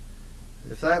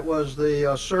 if that was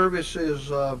the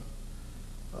service's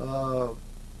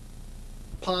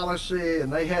policy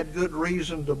and they had good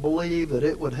reason to believe that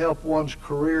it would help one's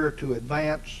career to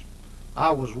advance,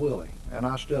 I was willing, and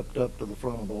I stepped up to the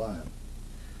front of the line.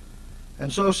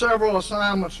 And so several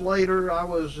assignments later, I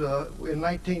was, in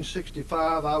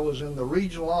 1965, I was in the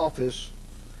regional office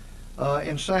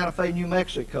in Santa Fe, New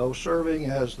Mexico, serving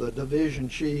as the division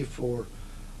chief for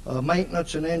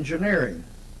maintenance and engineering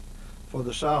for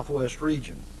the Southwest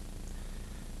region.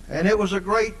 And it was a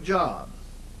great job,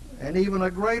 and even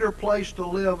a greater place to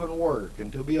live and work,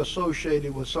 and to be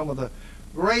associated with some of the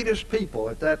greatest people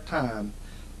at that time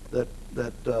that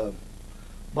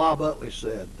Bob Utley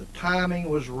said. The timing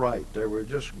was right. There were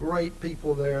just great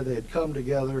people there. They had come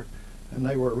together, and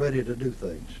they were ready to do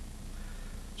things.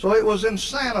 So it was in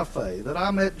Santa Fe that I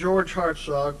met George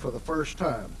Hartzog for the first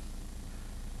time.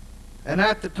 And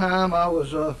at the time, I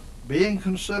was being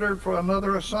considered for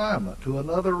another assignment to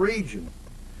another region.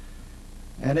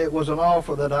 And it was an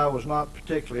offer that I was not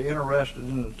particularly interested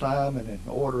in at the time, and in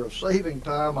order of saving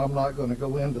time, I'm not going to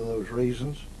go into those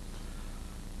reasons.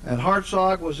 And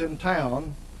Hartzog was in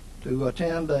town to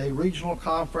attend a regional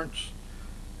conference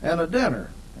and a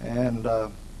dinner. And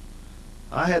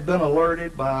I had been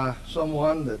alerted by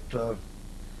someone that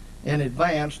in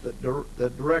advance that the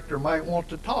director might want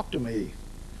to talk to me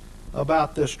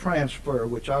about this transfer,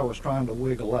 which I was trying to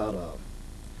wiggle out of.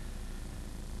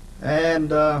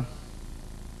 And I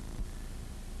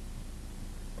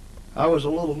was a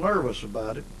little nervous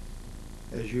about it,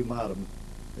 as you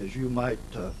might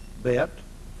bet.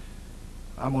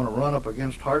 I'm going to run up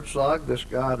against Hartzog, this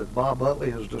guy that Bob Utley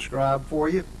has described for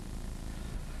you.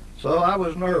 So I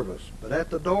was nervous. But at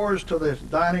the doors to the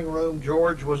dining room,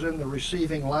 George was in the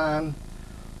receiving line,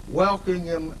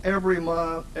 welcoming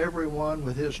everyone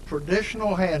with his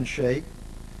traditional handshake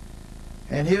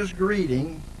and his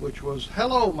greeting, which was,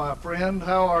 "Hello, my friend,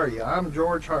 how are you? I'm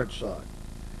George Hartzog."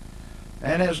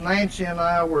 And as Nancy and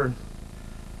I were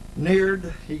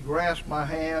neared, he grasped my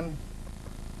hand.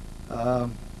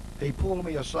 He pulled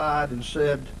me aside and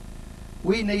said,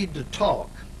 "We need to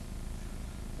talk."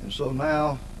 And so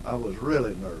now I was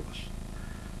really nervous.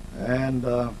 And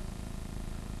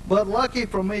But lucky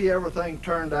for me, everything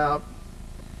turned out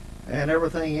and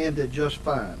everything ended just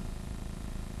fine.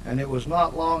 And it was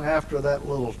not long after that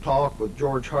little talk with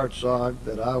George Hartzog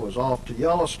that I was off to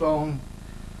Yellowstone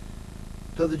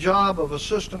to the job of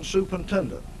assistant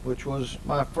superintendent, which was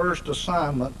my first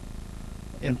assignment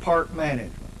in park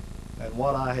management and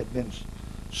what I had been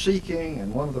seeking,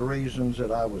 and one of the reasons that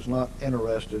I was not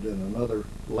interested in another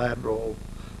lateral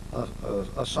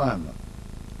assignment.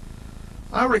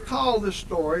 I recall this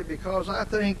story because I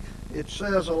think it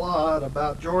says a lot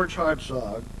about George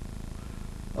Hartzog,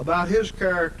 about his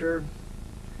character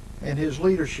and his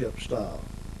leadership style.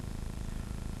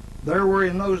 There were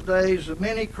in those days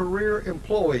many career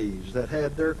employees that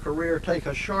had their career take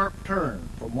a sharp turn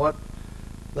from what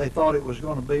they thought it was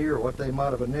going to be or what they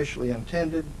might have initially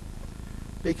intended,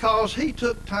 because he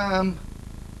took time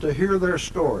to hear their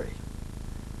story.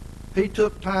 He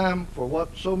took time for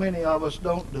what so many of us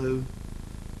don't do,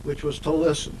 which was to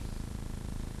listen.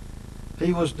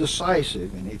 He was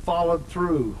decisive, and he followed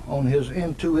through on his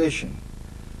intuition,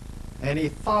 and he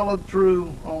followed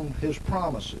through on his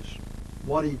promises,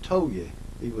 what he told you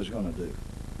he was going to do.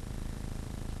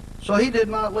 So he did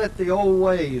not let the old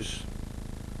ways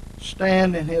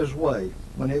stand in his way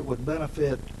when it would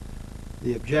benefit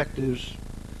the objectives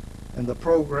and the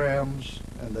programs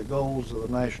and the goals of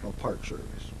the National Park Service.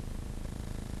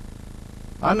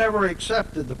 I never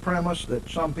accepted the premise that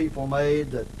some people made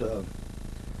that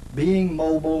being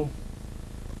mobile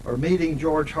or meeting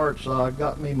George Hartzog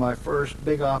got me my first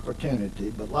big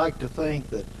opportunity, but like to think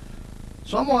that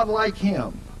somewhat like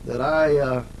him, that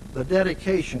the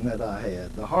dedication that I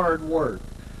had, the hard work,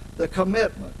 the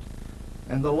commitment,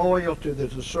 and the loyalty to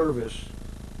the service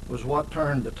was what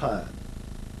turned the tide.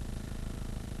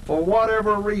 For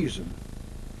whatever reason,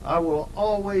 I will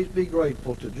always be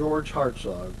grateful to George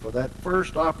Hartzog for that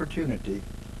first opportunity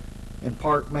in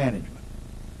park management.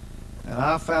 And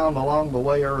I found along the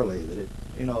way early that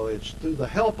it's through the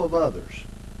help of others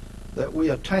that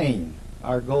we attain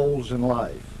our goals in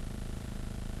life.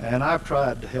 And I've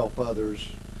tried to help others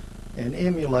and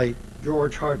emulate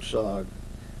George Hartzog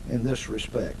in this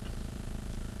respect.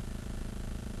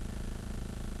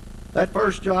 That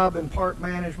first job in park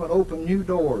management opened new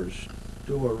doors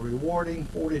to a rewarding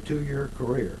 42-year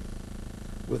career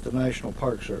with the National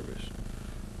Park Service.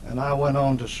 And I went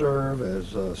on to serve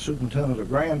as superintendent of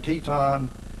Grand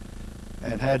Teton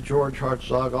and had George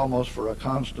Hartzog almost for a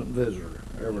constant visitor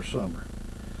every summer.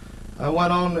 I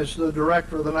went on as the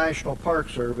director of the National Park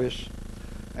Service,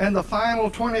 and the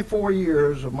final 24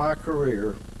 years of my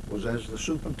career was as the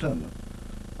superintendent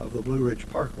of the Blue Ridge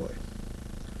Parkway.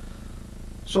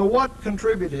 So what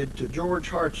contributed to George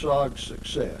Hartzog's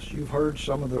success? You've heard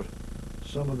some of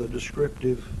the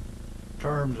descriptive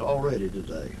terms already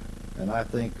today, and I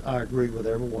think I agree with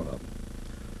every one of them.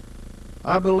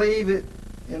 I believe it,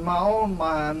 in my own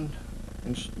mind,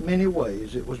 in many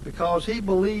ways, it was because he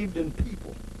believed in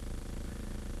people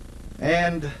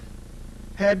and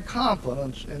had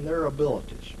confidence in their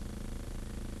abilities.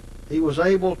 He was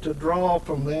able to draw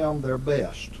from them their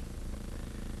best.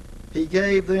 He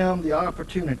gave them the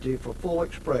opportunity for full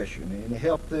expression, and he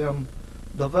helped them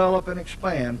develop and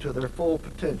expand to their full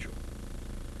potential.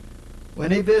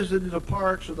 When he visited the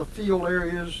parks or the field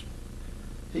areas,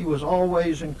 he was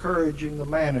always encouraging the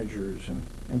managers and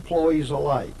employees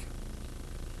alike.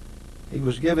 He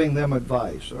was giving them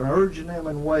advice, or urging them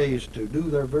in ways to do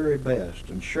their very best,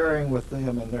 and sharing with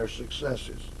them in their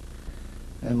successes,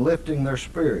 and lifting their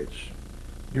spirits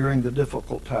during the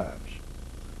difficult times.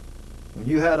 When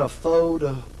you had a foe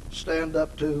to stand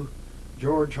up to,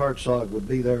 George Hartzog would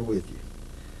be there with you.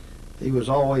 He was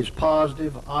always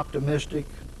positive, optimistic,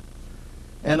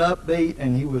 and upbeat,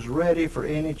 and he was ready for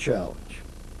any challenge.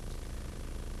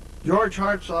 George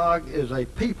Hartzog is a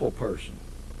people person.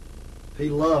 He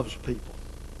loves people.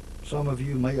 Some of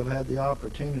you may have had the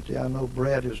opportunity. I know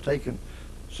Brad has taken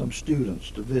some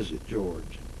students to visit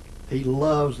George. He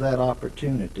loves that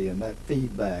opportunity and that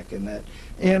feedback and that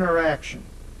interaction.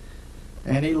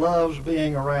 And he loves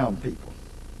being around people.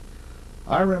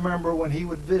 I remember when he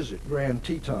would visit Grand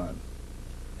Teton,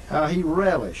 how he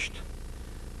relished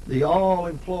the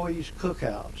all-employees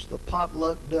cookouts, the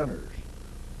potluck dinners,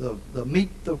 the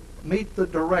meet the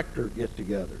director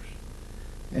get-togethers,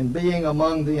 and being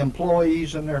among the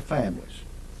employees and their families.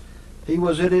 He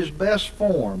was at his best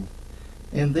form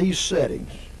in these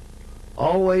settings,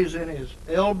 always in his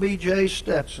LBJ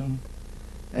Stetson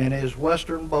and his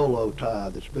Western bolo tie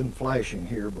that's been flashing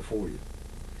here before you.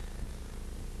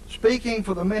 Speaking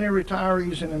for the many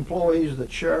retirees and employees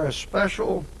that share a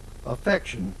special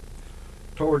affection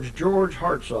towards George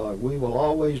Hartzog, we will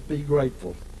always be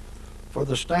grateful for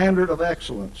the standard of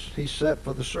excellence he set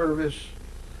for the service,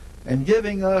 and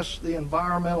giving us the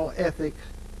environmental ethic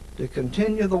to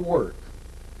continue the work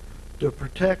to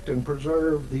protect and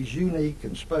preserve these unique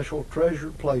and special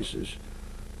treasured places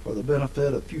for the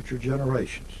benefit of future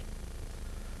generations.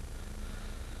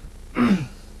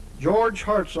 George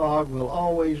Hartzog will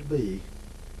always be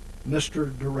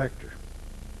Mr. Director.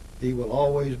 He will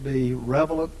always be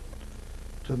relevant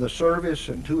to the service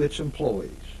and to its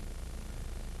employees.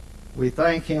 We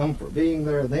thank him for being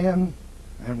there then,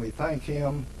 and we thank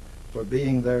him for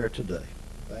being there today.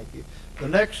 Thank you. The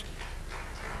next,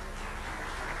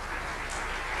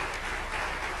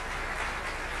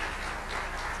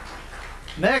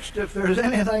 if there's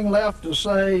anything left to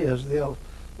say, is the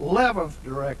 11th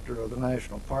Director of the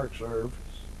National Park Service.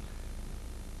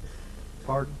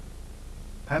 Pardon?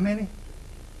 How many?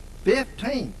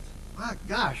 15th. My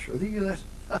gosh, are these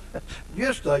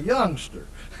just a youngster?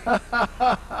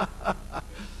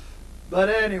 But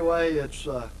anyway, it's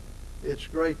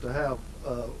great to have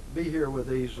be here with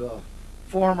these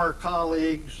former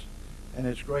colleagues, and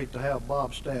it's great to have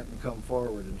Bob Stanton come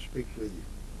forward and speak with you.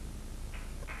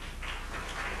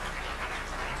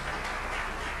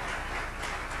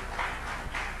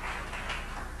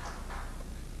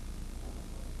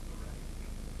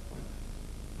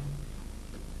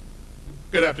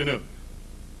 Good afternoon.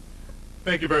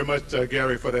 Thank you very much,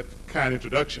 Gary, for that kind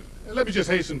introduction. And let me just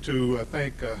hasten to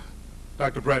thank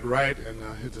Dr. Brett Wright and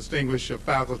his distinguished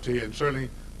faculty, and certainly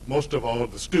most of all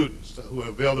the students who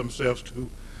have availed themselves to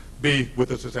be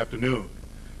with us this afternoon.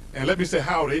 And let me say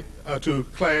howdy to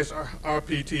class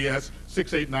RPTS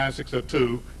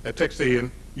 689602 at Texas A&M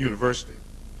University.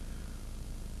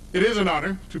 It is an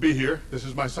honor to be here. This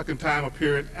is my second time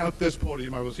appearing at this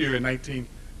podium. I was here in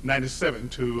 1997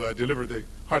 to deliver the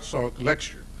Hartzog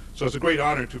lecture. So it's a great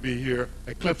honor to be here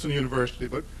at Clemson University,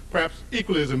 but perhaps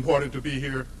equally as important to be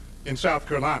here in South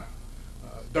Carolina.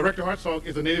 Director Hartzog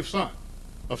is a native son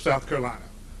of South Carolina,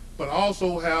 but I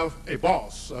also have a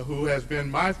boss who has been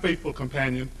my faithful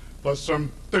companion for some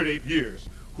 38 years,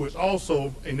 who is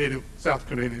also a native South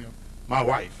Carolinian, my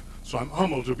wife. So I'm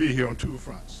humbled to be here on two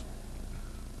fronts.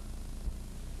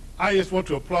 I just want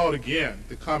to applaud again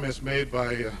the comments made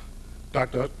by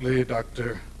Dr. Utley,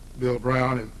 Dr. Bill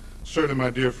Brown, and certainly my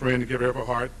dear friend Gary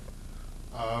Everhardt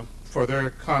for their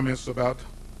comments about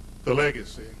the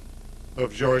legacy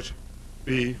of George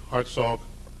B. Hartzog,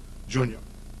 Jr.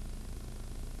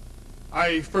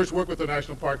 I first worked with the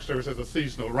National Park Service as a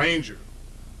seasonal ranger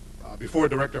before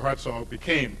Director Hartzog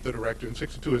became the director in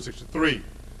 '62 and '63.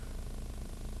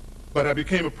 But I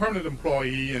became a permanent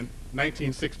employee in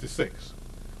 1966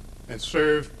 and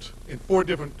served in 4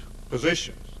 different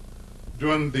positions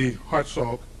during the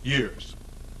Hartzog years.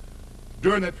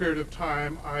 During that period of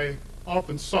time, I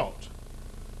often sought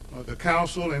the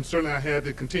counsel, and certainly I had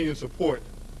the continued support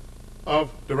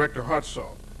of Director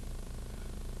Hartzog.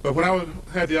 But when I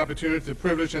had the opportunity, the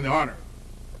privilege, and the honor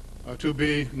to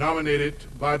be nominated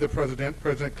by the President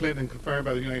Clinton, and confirmed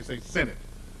by the United States Senate,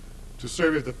 to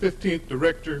serve as the 15th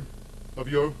Director of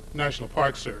your National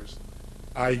Park Service,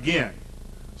 I again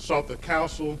sought the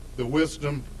counsel, the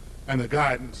wisdom, and the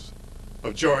guidance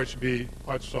of George B.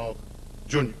 Hartzog,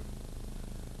 Jr.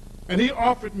 And he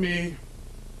offered me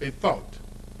a thought,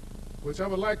 which I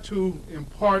would like to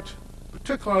impart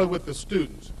particularly with the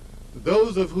students,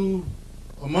 those of who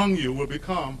among you will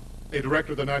become a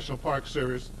director of the National Park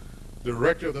Service, the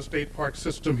director of the state park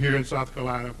system here in South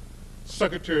Carolina,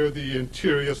 Secretary of the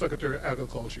Interior, Secretary of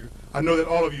Agriculture. I know that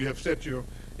all of you have set your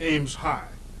aims high,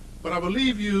 but I will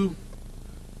leave you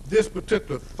this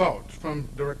particular thought from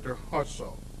Director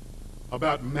Hartzog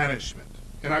about management,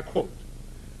 and I quote,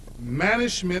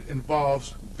 "Management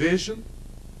involves vision,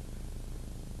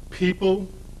 people,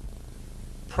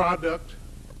 product,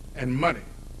 and money.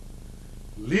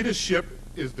 Leadership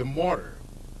is the mortar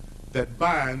that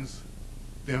binds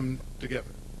them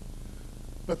together."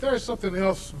 But there is something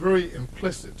else very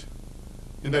implicit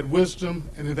in that wisdom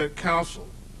and in that counsel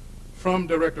from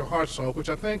Director Hartzog, which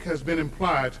I think has been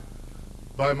implied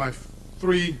by my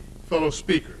 3 fellow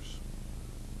speakers.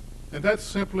 And that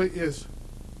simply is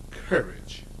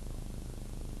courage.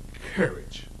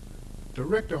 Courage.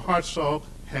 Director Hartzog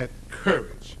had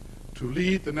courage to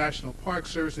lead the National Park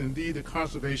Service and indeed the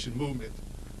conservation movement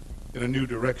in a new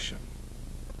direction.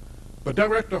 But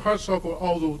Director Hartzog will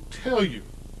also tell you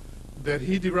that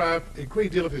he derived a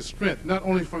great deal of his strength, not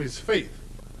only from his faith,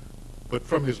 but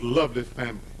from his lovely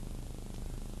family.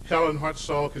 Helen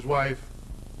Hartzog, his wife,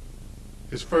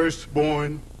 his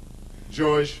firstborn,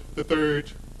 George III,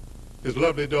 his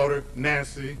lovely daughter,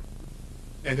 Nancy,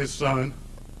 and his son,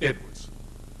 Edwards.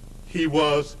 He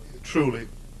was truly,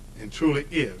 and truly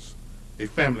is, a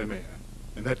family man,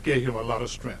 and that gave him a lot of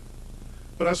strength.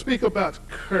 But I speak about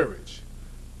courage.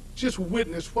 Just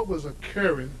witness what was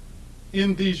occurring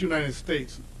in these United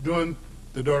States during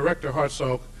the Director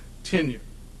Hartzog tenure.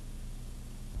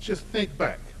 Just think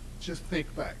back. Just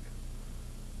think back.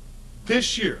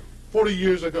 This year, 40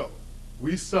 years ago,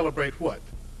 we celebrate what?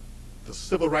 The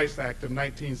Civil Rights Act of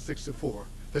 1964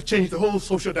 that changed the whole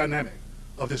social dynamic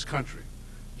of this country.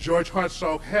 George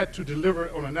Hartzog had to deliver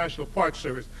on a National Park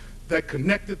Service that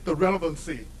connected the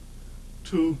relevancy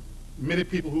to many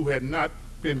people who had not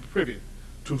been privy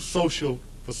to social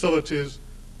facilities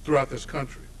throughout this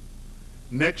country.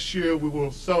 Next year, we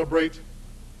will celebrate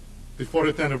the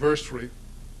 40th anniversary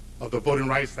of the Voting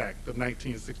Rights Act of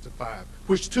 1965,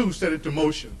 which too set into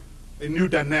motion a new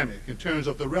dynamic in terms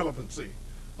of the relevancy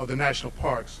of the national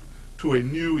parks to a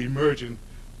new emerging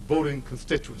voting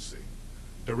constituency.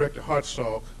 Director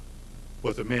Hartzog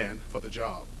was the man for the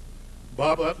job.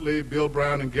 Bob Utley, Bill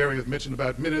Brown, and Gary have mentioned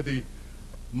about many of the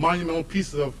monumental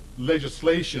pieces of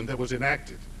legislation that was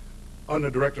enacted under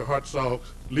Director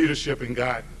Hartzog's leadership and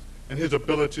guidance, and his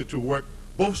ability to work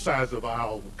both sides of the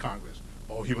aisle with Congress.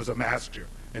 Oh, he was a master,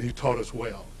 and he taught us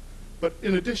well. But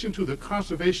in addition to the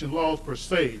conservation laws per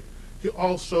se, he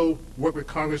also worked with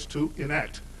Congress to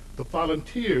enact the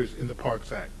volunteers in the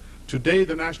Parks Act. Today,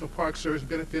 the National Park Service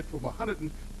benefits from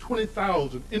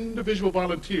 120,000 individual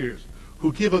volunteers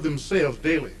who give of themselves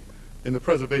daily in the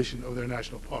preservation of their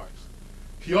national parks.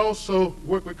 He also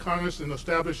worked with Congress in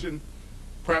establishing,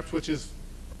 perhaps which is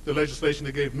the legislation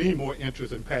that gave me more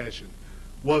interest and passion,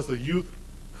 was the Youth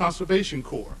Conservation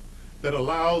Corps that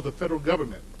allowed the federal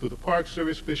government, through the Park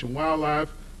Service, Fish and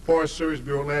Wildlife, Forest Service,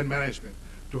 Bureau of Land Management,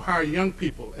 to hire young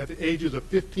people at the ages of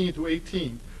 15 to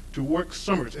 18 to work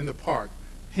summers in the park,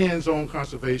 hands-on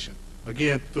conservation,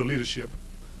 again, through the leadership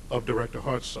of Director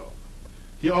Hartzog.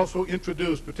 He also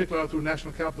introduced, particularly through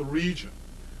National Capital Region,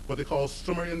 what they call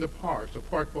Summer in the Parks, the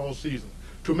park fall season,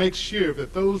 to make sure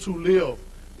that those who live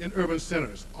in urban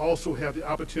centers also have the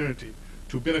opportunity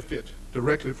to benefit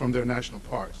directly from their national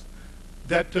parks.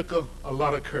 That took a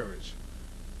lot of courage.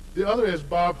 The other, as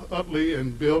Bob Utley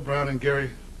and Bill Brown and Gary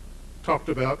talked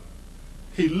about,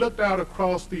 he looked out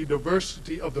across the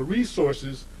diversity of the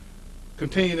resources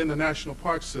contained in the national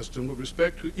park system with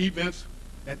respect to events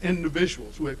and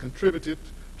individuals who had contributed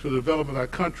to the development of our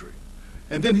country.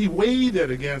 And then he weighed that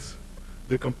against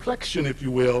the complexion, if you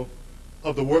will,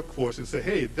 of the workforce and said,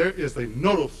 hey, there is a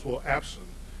noticeable absence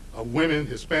of women,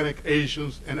 Hispanic,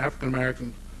 Asians, and African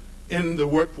Americans in the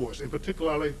workforce, and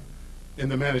particularly in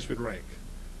the management rank.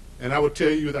 And I would tell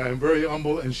you that I am very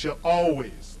humble and shall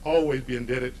always, always be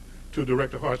indebted to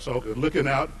Director Hartzog, who looking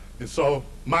out and saw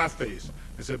my face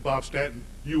and said, Bob Stanton,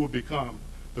 you will become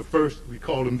the first, we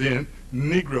called them then,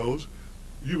 Negroes.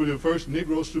 You were the first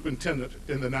Negro superintendent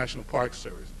in the National Park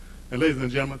Service. And ladies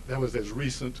and gentlemen, that was as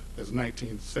recent as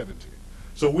 1970.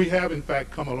 So we have, in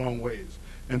fact, come a long ways.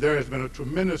 And there has been a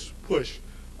tremendous push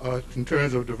in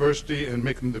terms of diversity and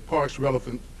making the parks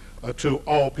relevant to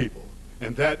all people.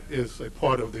 And that is a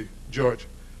part of the George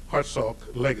Hartzog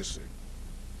legacy.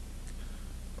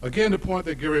 Again, the point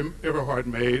that Gary Everhardt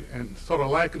made, and sort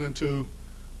of likened to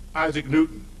Isaac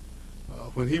Newton,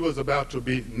 when he was about to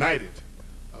be knighted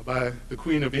by the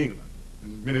Queen of England.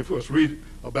 And many of us read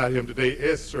about him today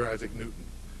as Sir Isaac Newton.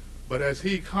 But as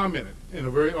he commented in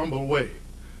a very humble way,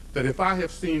 that if I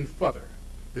have seen further,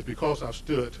 it's because I've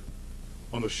stood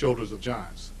on the shoulders of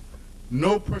giants.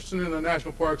 No person in the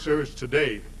National Park Service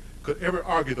today could ever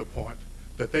argue the point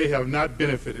that they have not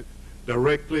benefited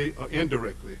directly or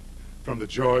indirectly from the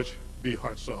George B.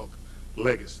 Hartzog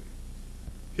legacy.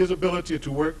 His ability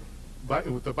to work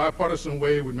with the bipartisan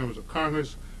way with members of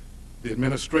Congress, the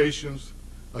administrations,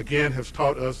 again, has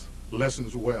taught us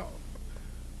lessons well.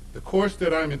 The course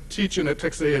that I'm teaching at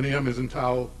Texas A&M is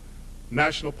entitled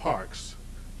National Parks,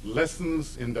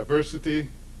 Lessons in Diversity,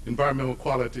 Environmental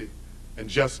Quality, and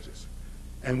Justice.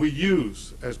 And we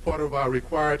use, as part of our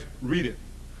required reading,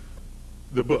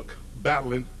 the book,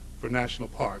 Battling for National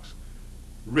Parks,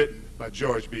 written by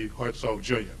George B. Hartzog,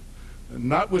 Jr. And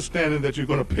notwithstanding that you're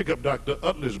going to pick up Dr.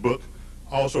 Utley's book,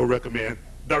 I also recommend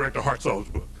Director Hartzog's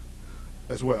book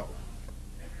as well.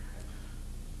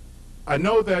 I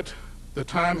know that the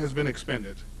time has been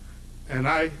expended, and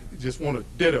I just want to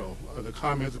ditto the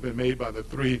comments that have been made by the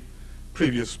three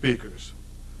previous speakers,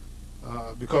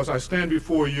 because I stand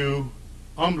before you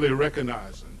humbly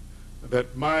recognizing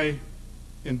that my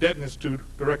indebtedness to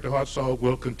Director Hartzog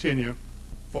will continue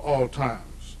for all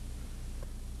times.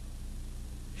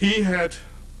 He had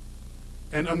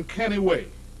an uncanny way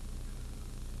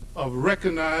of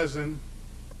recognizing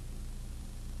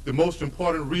the most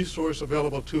important resource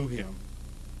available to him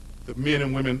the men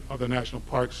and women of the National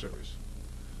Park Service.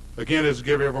 Again, as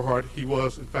Gary Everhardt, he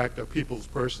was, in fact, a people's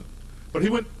person. But he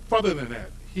went further than that.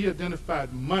 He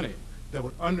identified money that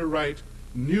would underwrite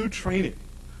new training,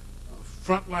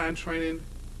 frontline training,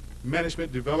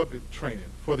 management development training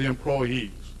for the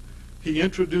employees. He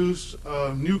introduced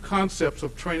new concepts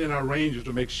of training our rangers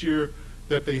to make sure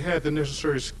that they had the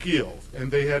necessary skills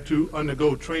and they had to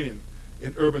undergo training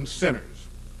in urban centers.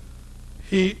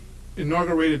 He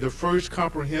inaugurated the first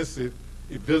comprehensive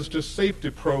visitor safety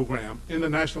program in the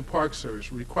National Park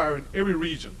Service, requiring every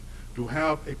region to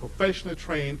have a professionally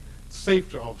trained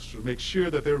safety officer to make sure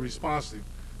that they're responsive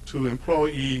to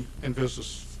employee and visitor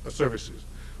services.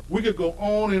 We could go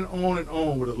on and on and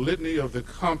on with a litany of the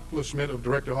accomplishment of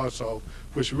Director Hartzog,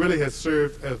 which really has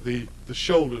served as the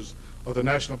shoulders of the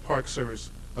National Park Service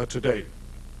today.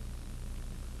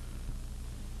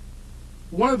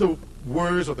 One of the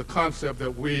words or the concept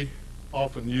that we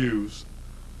often use,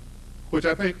 which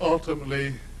I think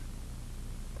ultimately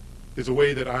is the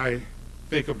way that I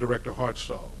think of Director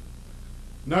Hartzog,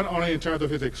 not only in terms of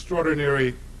his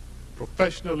extraordinary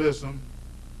professionalism,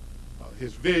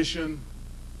 his vision,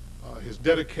 his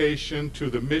dedication to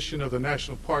the mission of the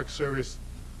National Park Service,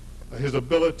 his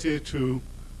ability to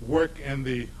work in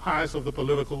the highest of the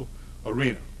political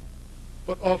arena.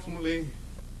 But ultimately,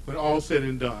 when all said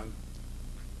and done,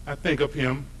 I think of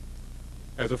him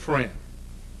as a friend.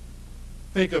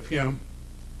 Think of him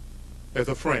as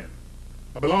a friend.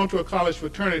 I belong to a college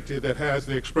fraternity that has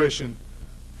the expression,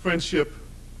 friendship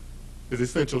is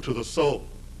essential to the soul.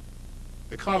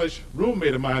 A college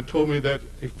roommate of mine told me that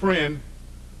a friend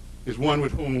is one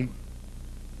with whom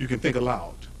you can think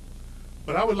aloud.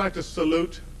 But I would like to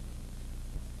salute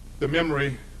the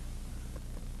memory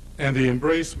and the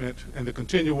embracement and the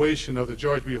continuation of the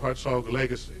George B. Hartzog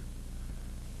legacy.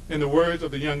 In the words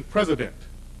of the young president,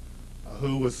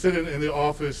 who was sitting in the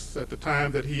office at the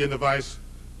time that he and the vice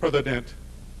president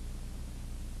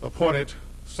appointed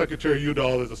Secretary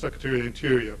Udall as the Secretary of the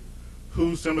Interior,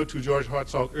 who, similar to George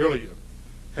Hartzog earlier,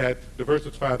 had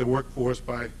diversified the workforce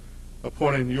by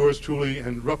appointing yours truly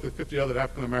and roughly 50 other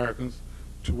African Americans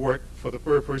to work for the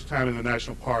very first time in the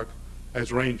national park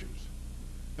as rangers.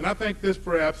 And I think this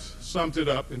perhaps sums it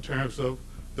up in terms of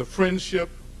the friendship,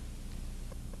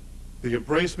 the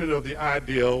embracement of the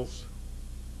ideals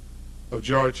of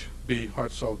George B.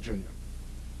 Hartzog Jr.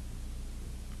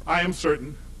 I am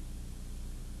certain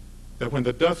that when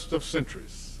the dust of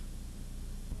centuries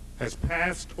has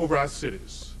passed over our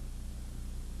cities,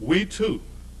 we too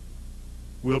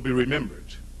will be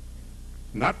remembered,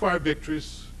 not for our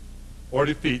victories or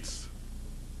defeats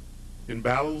in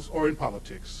battles or in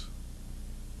politics,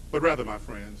 but rather, my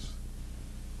friends,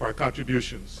 for our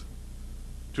contributions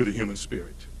to the human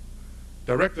spirit.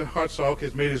 Director Hartzog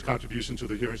has made his contribution to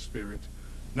the human spirit.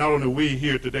 Not only we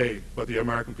here today, but the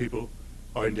American people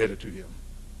are indebted to him.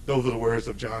 Those are the words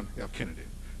of John F. Kennedy.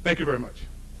 Thank you very much.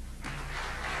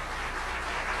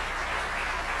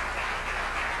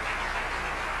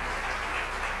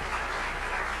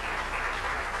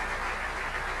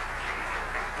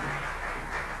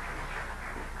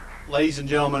 Ladies and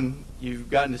gentlemen, you've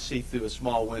gotten to see through a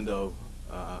small window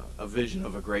a vision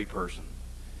of a great person.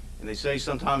 And they say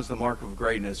sometimes the mark of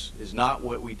greatness is not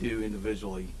what we do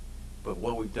individually, but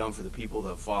what we've done for the people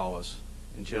that follow us.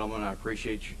 And gentlemen, I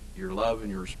appreciate your love and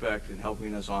your respect in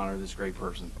helping us honor this great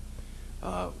person.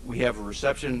 We have a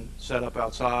reception set up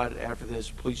outside after this.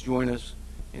 Please join us,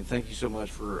 and thank you so much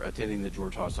for attending the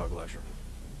George Hartzog Lecture.